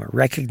whom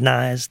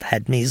recognized,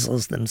 had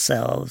measles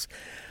themselves.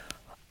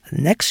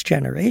 Next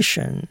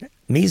generation,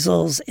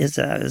 measles is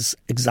as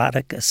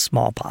exotic as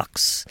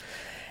smallpox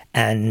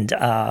and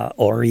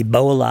or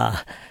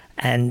Ebola.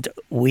 And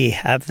we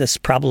have this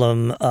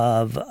problem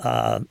of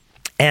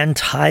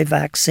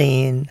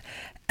anti-vaccine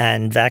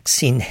and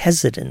vaccine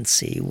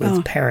hesitancy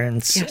with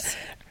parents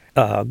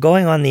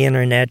going on the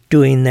internet,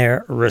 doing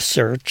their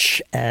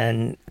research,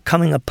 and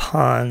coming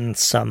upon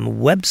some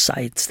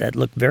websites that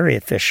look very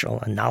official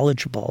and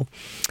knowledgeable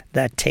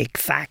that take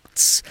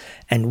facts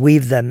and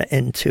weave them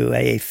into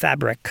a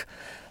fabric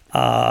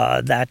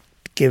that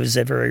gives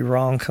a very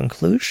wrong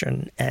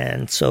conclusion.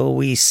 And so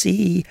we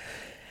see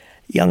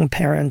young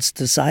parents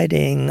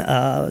deciding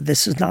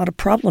this is not a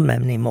problem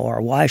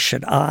anymore. Why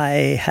should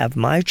I have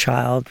my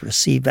child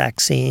receive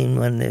vaccine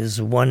when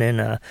there's 1 in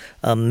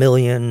a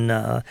million?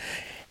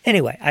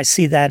 Anyway, I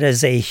see that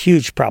as a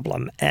huge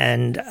problem,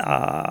 and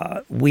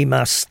we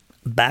must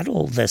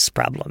battle this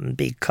problem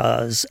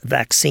because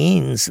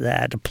vaccines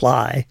that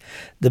apply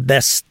the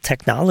best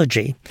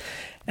technology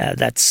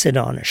that sit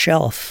on a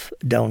shelf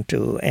don't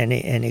do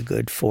any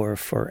good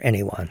for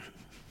anyone.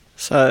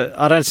 So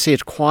I don't see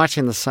it quite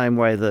in the same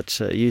way that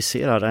you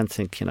see it. I don't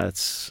think,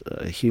 it's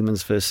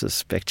humans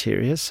versus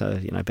bacteria. So,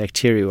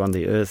 bacteria were on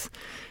the earth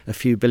a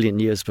few billion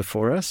years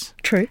before us.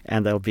 True.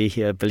 And they'll be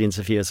here billions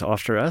of years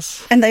after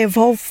us. And they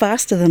evolve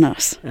faster than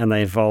us. And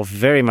they evolve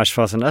very much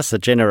faster than us. The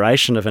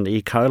generation of an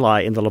E.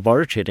 coli in the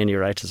laboratory at any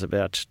rate is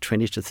about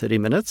 20 to 30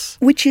 minutes.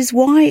 Which is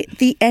why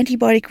the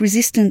antibiotic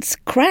resistance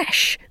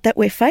crash that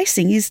we're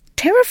facing is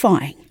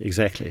terrifying.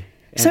 Exactly.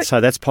 And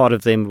so that's part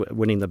of them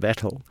winning the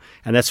battle.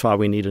 And that's why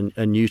we need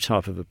a new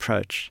type of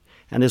approach.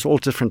 And there's all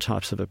different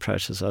types of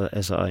approaches,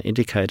 as I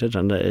indicated,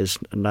 and there is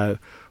no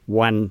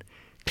one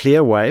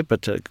clear way,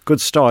 but a good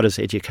start is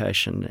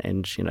education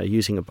and,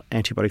 using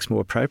antibiotics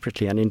more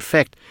appropriately. And in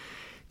fact,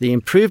 the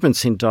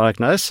improvements in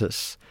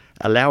diagnosis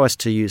allow us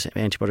to use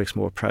antibiotics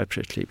more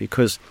appropriately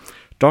because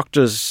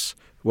doctors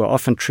were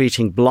often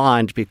treating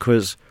blind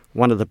because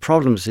one of the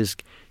problems is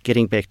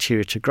getting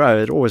bacteria to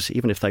grow. It always,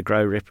 even if they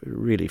grow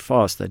really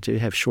fast, they do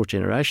have short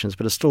generations,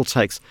 but it still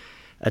takes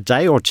a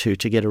day or two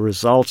to get a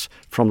result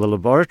from the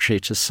laboratory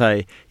to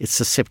say it's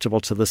susceptible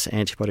to this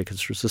antibiotic,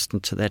 it's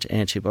resistant to that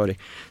antibiotic.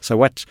 So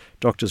what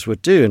doctors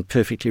would do, and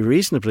perfectly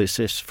reasonably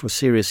for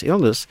serious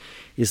illness,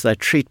 is they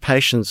treat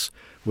patients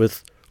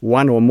with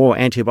 1 or more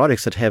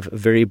antibiotics that have a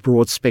very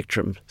broad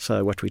spectrum,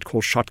 so what we'd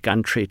call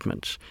shotgun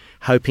treatment,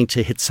 hoping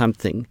to hit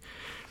something.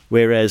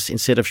 Whereas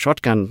instead of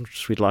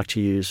shotguns, we'd like to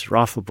use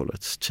rifle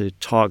bullets to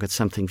target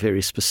something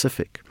very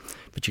specific.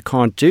 But you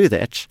can't do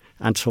that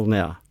until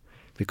now,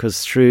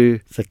 because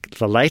through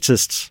the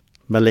latest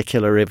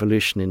molecular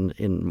revolution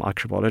in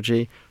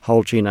microbiology,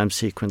 whole genome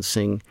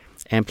sequencing,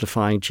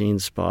 amplifying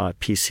genes by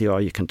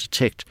PCR, you can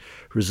detect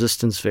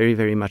resistance very,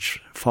 very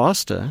much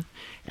faster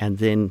and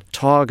then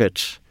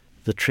target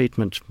the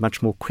treatment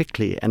much more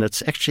quickly. And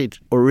it's actually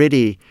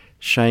already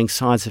showing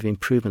signs of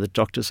improvement that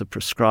doctors are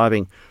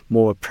prescribing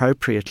more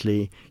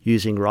appropriately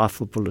using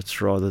rifle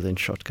bullets rather than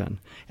shotgun.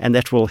 And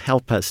that will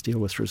help us deal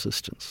with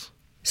resistance.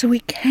 So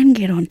we can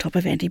get on top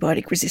of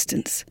antibiotic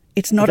resistance.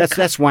 It's not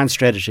that's one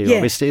strategy,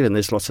 obviously, and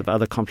there's lots of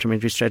other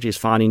complementary strategies,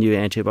 finding new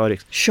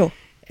antibiotics. Sure.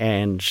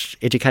 And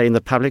educating the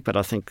public, but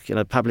I think,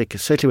 public,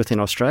 certainly within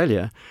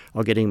Australia,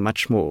 are getting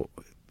much more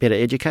better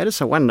educated.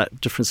 So one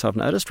difference I've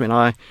noticed, when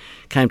I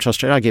came to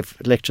Australia, I gave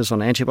lectures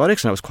on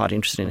antibiotics, and I was quite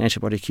interested in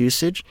antibiotic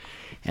usage.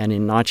 And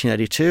in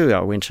 1982, I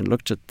went and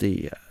looked at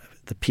the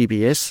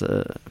PBS,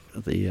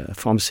 the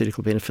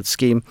Pharmaceutical Benefit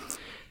Scheme,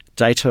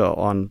 data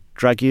on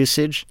drug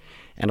usage.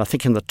 And I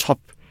think in the top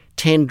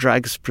 10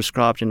 drugs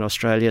prescribed in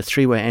Australia,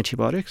 3 were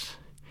antibiotics.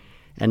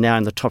 And now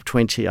in the top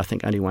 20, I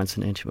think only one's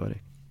an antibiotic.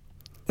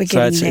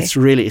 So it's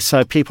really,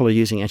 so people are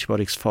using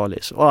antibiotics far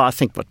less. Well, I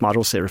think what might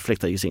also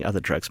reflect they're using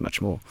other drugs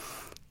much more,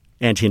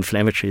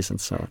 anti-inflammatories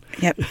and so on.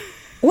 Yep.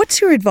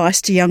 What's your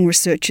advice to young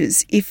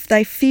researchers if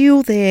they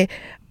feel they're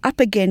up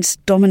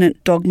against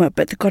dominant dogma,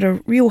 but they've got a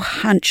real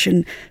hunch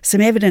and some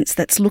evidence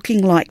that's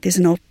looking like there's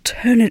an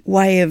alternate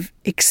way of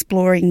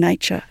exploring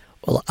nature?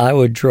 Well, I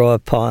would draw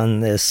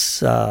upon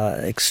this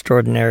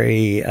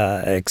extraordinary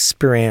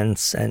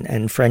experience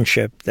and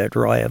friendship that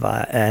Roy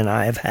and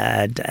I have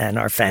had, and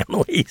our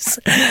families,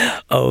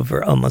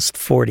 over almost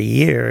 40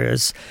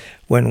 years,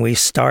 when we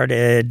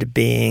started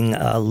being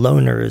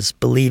loners,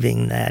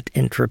 believing that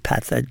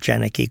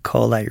intrapathogenic E.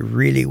 coli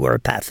really were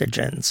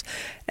pathogens.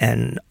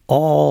 And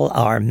all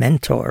our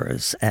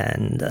mentors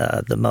and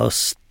the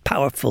most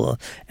powerful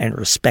and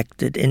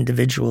respected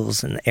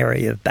individuals in the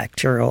area of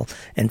bacterial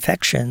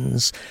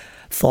infections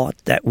thought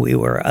that we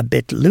were a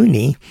bit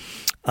loony.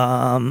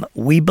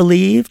 We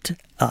believed.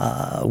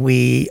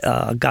 We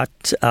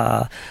got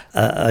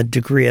a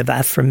degree of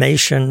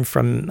affirmation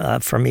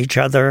from each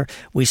other.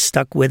 We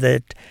stuck with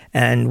it,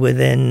 and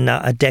within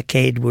a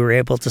decade, we were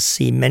able to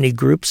see many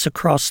groups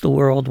across the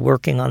world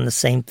working on the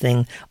same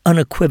thing,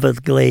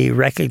 unequivocally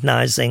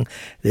recognizing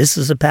this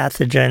is a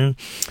pathogen.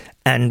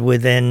 And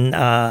within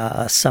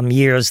some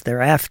years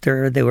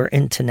thereafter, there were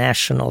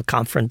international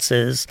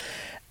conferences.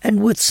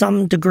 And with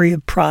some degree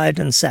of pride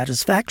and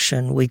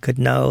satisfaction, we could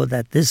know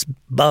that this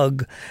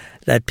bug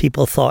that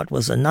people thought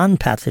was a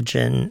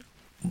non-pathogen,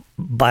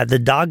 by the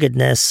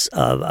doggedness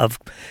of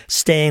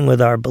staying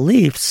with our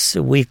beliefs,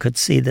 we could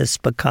see this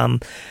become,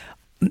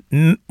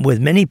 with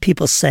many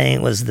people saying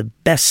it was the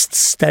best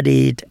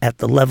studied at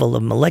the level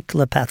of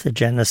molecular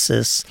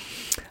pathogenesis,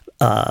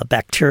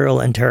 bacterial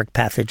enteric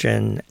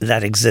pathogen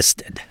that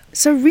existed.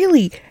 So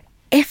really,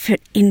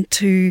 effort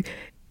into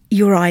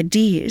your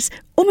ideas,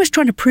 almost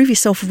trying to prove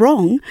yourself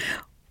wrong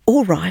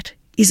or right,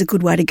 is a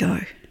good way to go.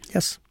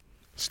 Yes.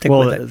 Stick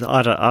with it.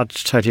 I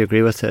totally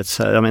agree with that.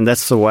 So, I mean,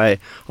 that's the way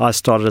I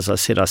started. As I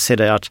said, I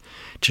set out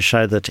to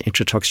show that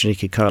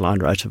intratoxigenic E. coli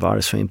and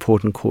rotavirus were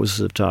important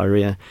causes of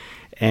diarrhea.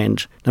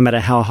 And no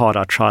matter how hard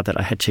I tried that,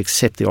 I had to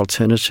accept the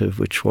alternative,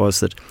 which was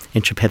that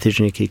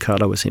intrapathogenic E.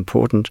 coli was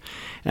important.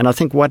 And I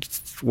think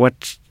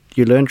what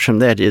you learn from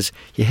that is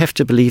you have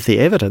to believe the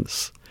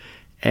evidence.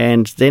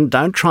 And then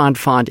don't try and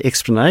find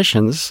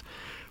explanations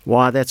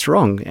why that's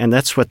wrong. And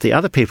that's what the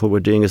other people were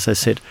doing, is they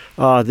said,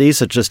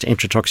 these are just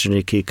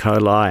intratoxigenic E.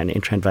 coli and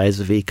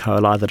intrainvasive E.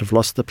 coli that have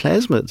lost the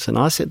plasmids. And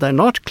I said, they're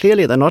not,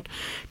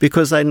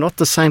 because they're not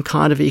the same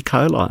kind of E.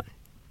 coli.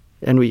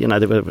 And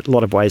there were a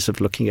lot of ways of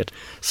looking at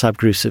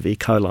subgroups of E.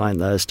 coli in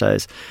those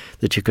days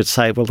that you could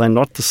say, well, they're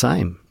not the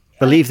same.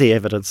 Believe the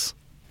evidence.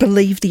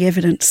 Believe the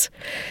evidence.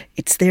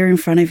 It's there in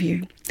front of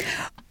you.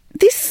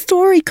 This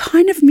story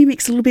kind of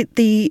mimics a little bit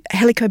the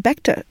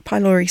Helicobacter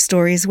pylori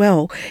story as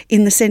well,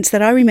 in the sense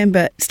that I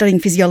remember studying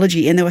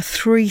physiology, and there were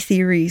 3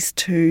 theories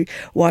to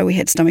why we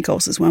had stomach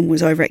ulcers. One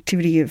was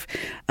overactivity of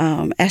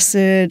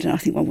acid, and I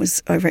think one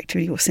was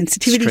overactivity or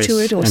sensitivity to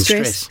it, or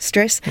stress.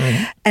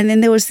 Mm-hmm. And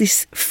then there was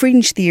this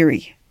fringe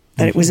theory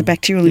that it was a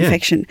bacterial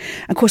infection.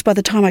 Of course, by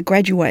the time I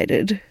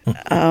graduated,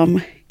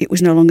 it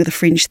was no longer the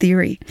fringe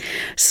theory.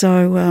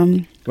 So,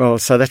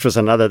 so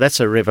that's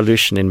a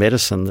revolution in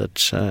medicine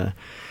that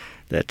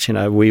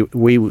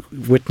we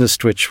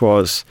witnessed, which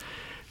was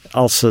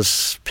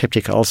ulcers,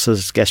 peptic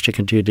ulcers, gastric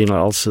and duodenal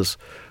ulcers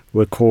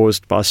were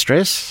caused by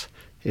stress.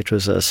 It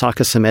was a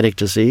psychosomatic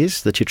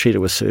disease that you treated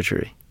with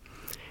surgery.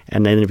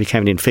 And then it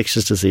became an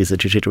infectious disease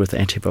that you treated with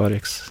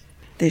antibiotics.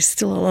 There's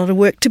still a lot of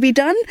work to be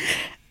done.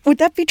 Would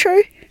that be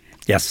true?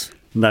 Yes,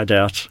 no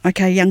doubt.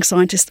 Okay, young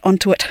scientist,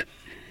 onto it.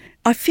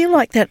 I feel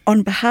like that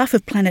on behalf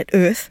of Planet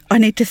Earth, I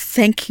need to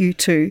thank you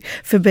two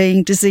for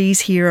being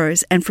disease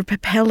heroes and for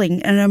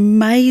propelling an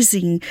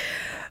amazing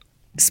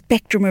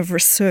spectrum of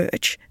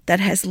research that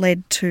has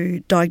led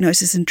to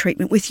diagnosis and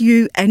treatment with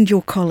you and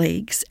your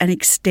colleagues, an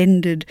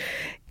extended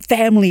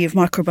family of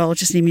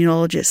microbiologists and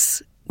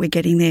immunologists. We're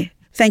getting there.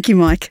 Thank you,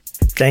 Mike.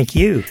 Thank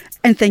you.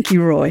 And thank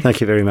you, Roy. Thank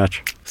you very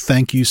much.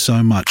 Thank you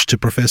so much to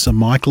Professor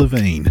Mike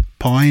Levine,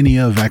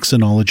 pioneer of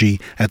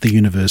vaccinology at the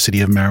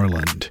University of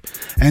Maryland,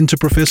 and to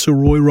Professor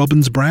Roy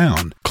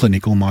Robbins-Brown,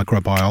 clinical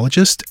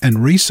microbiologist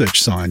and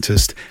research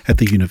scientist at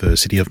the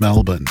University of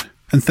Melbourne.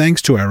 And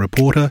thanks to our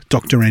reporter,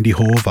 Dr. Andy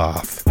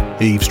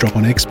Horvath. Eavesdrop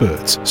on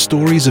Experts,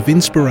 Stories of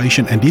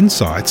Inspiration and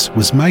Insights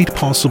was made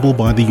possible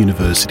by the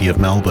University of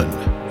Melbourne.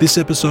 This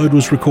episode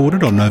was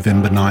recorded on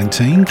November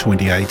 19,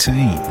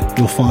 2018.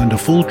 You'll find a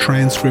full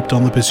transcript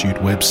on the Pursuit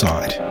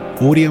website.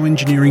 Audio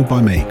engineering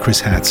by me, Chris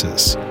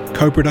Hatzis.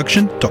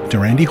 Co-production,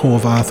 Dr. Andy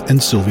Horvath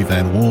and Sylvie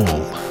Van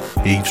Wall.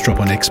 Eavesdrop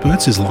on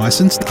Experts is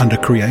licensed under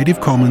Creative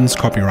Commons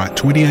Copyright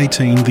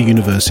 2018, the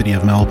University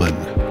of Melbourne.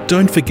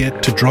 Don't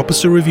forget to drop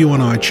us a review on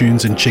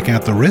iTunes and check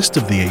out the rest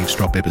of the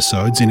Eavesdrop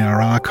episodes in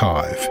our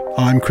archive.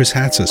 I'm Chris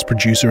Hatzis,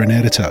 producer and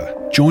editor.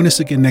 Join us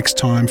again next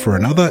time for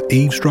another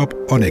Eavesdrop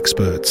on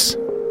Experts.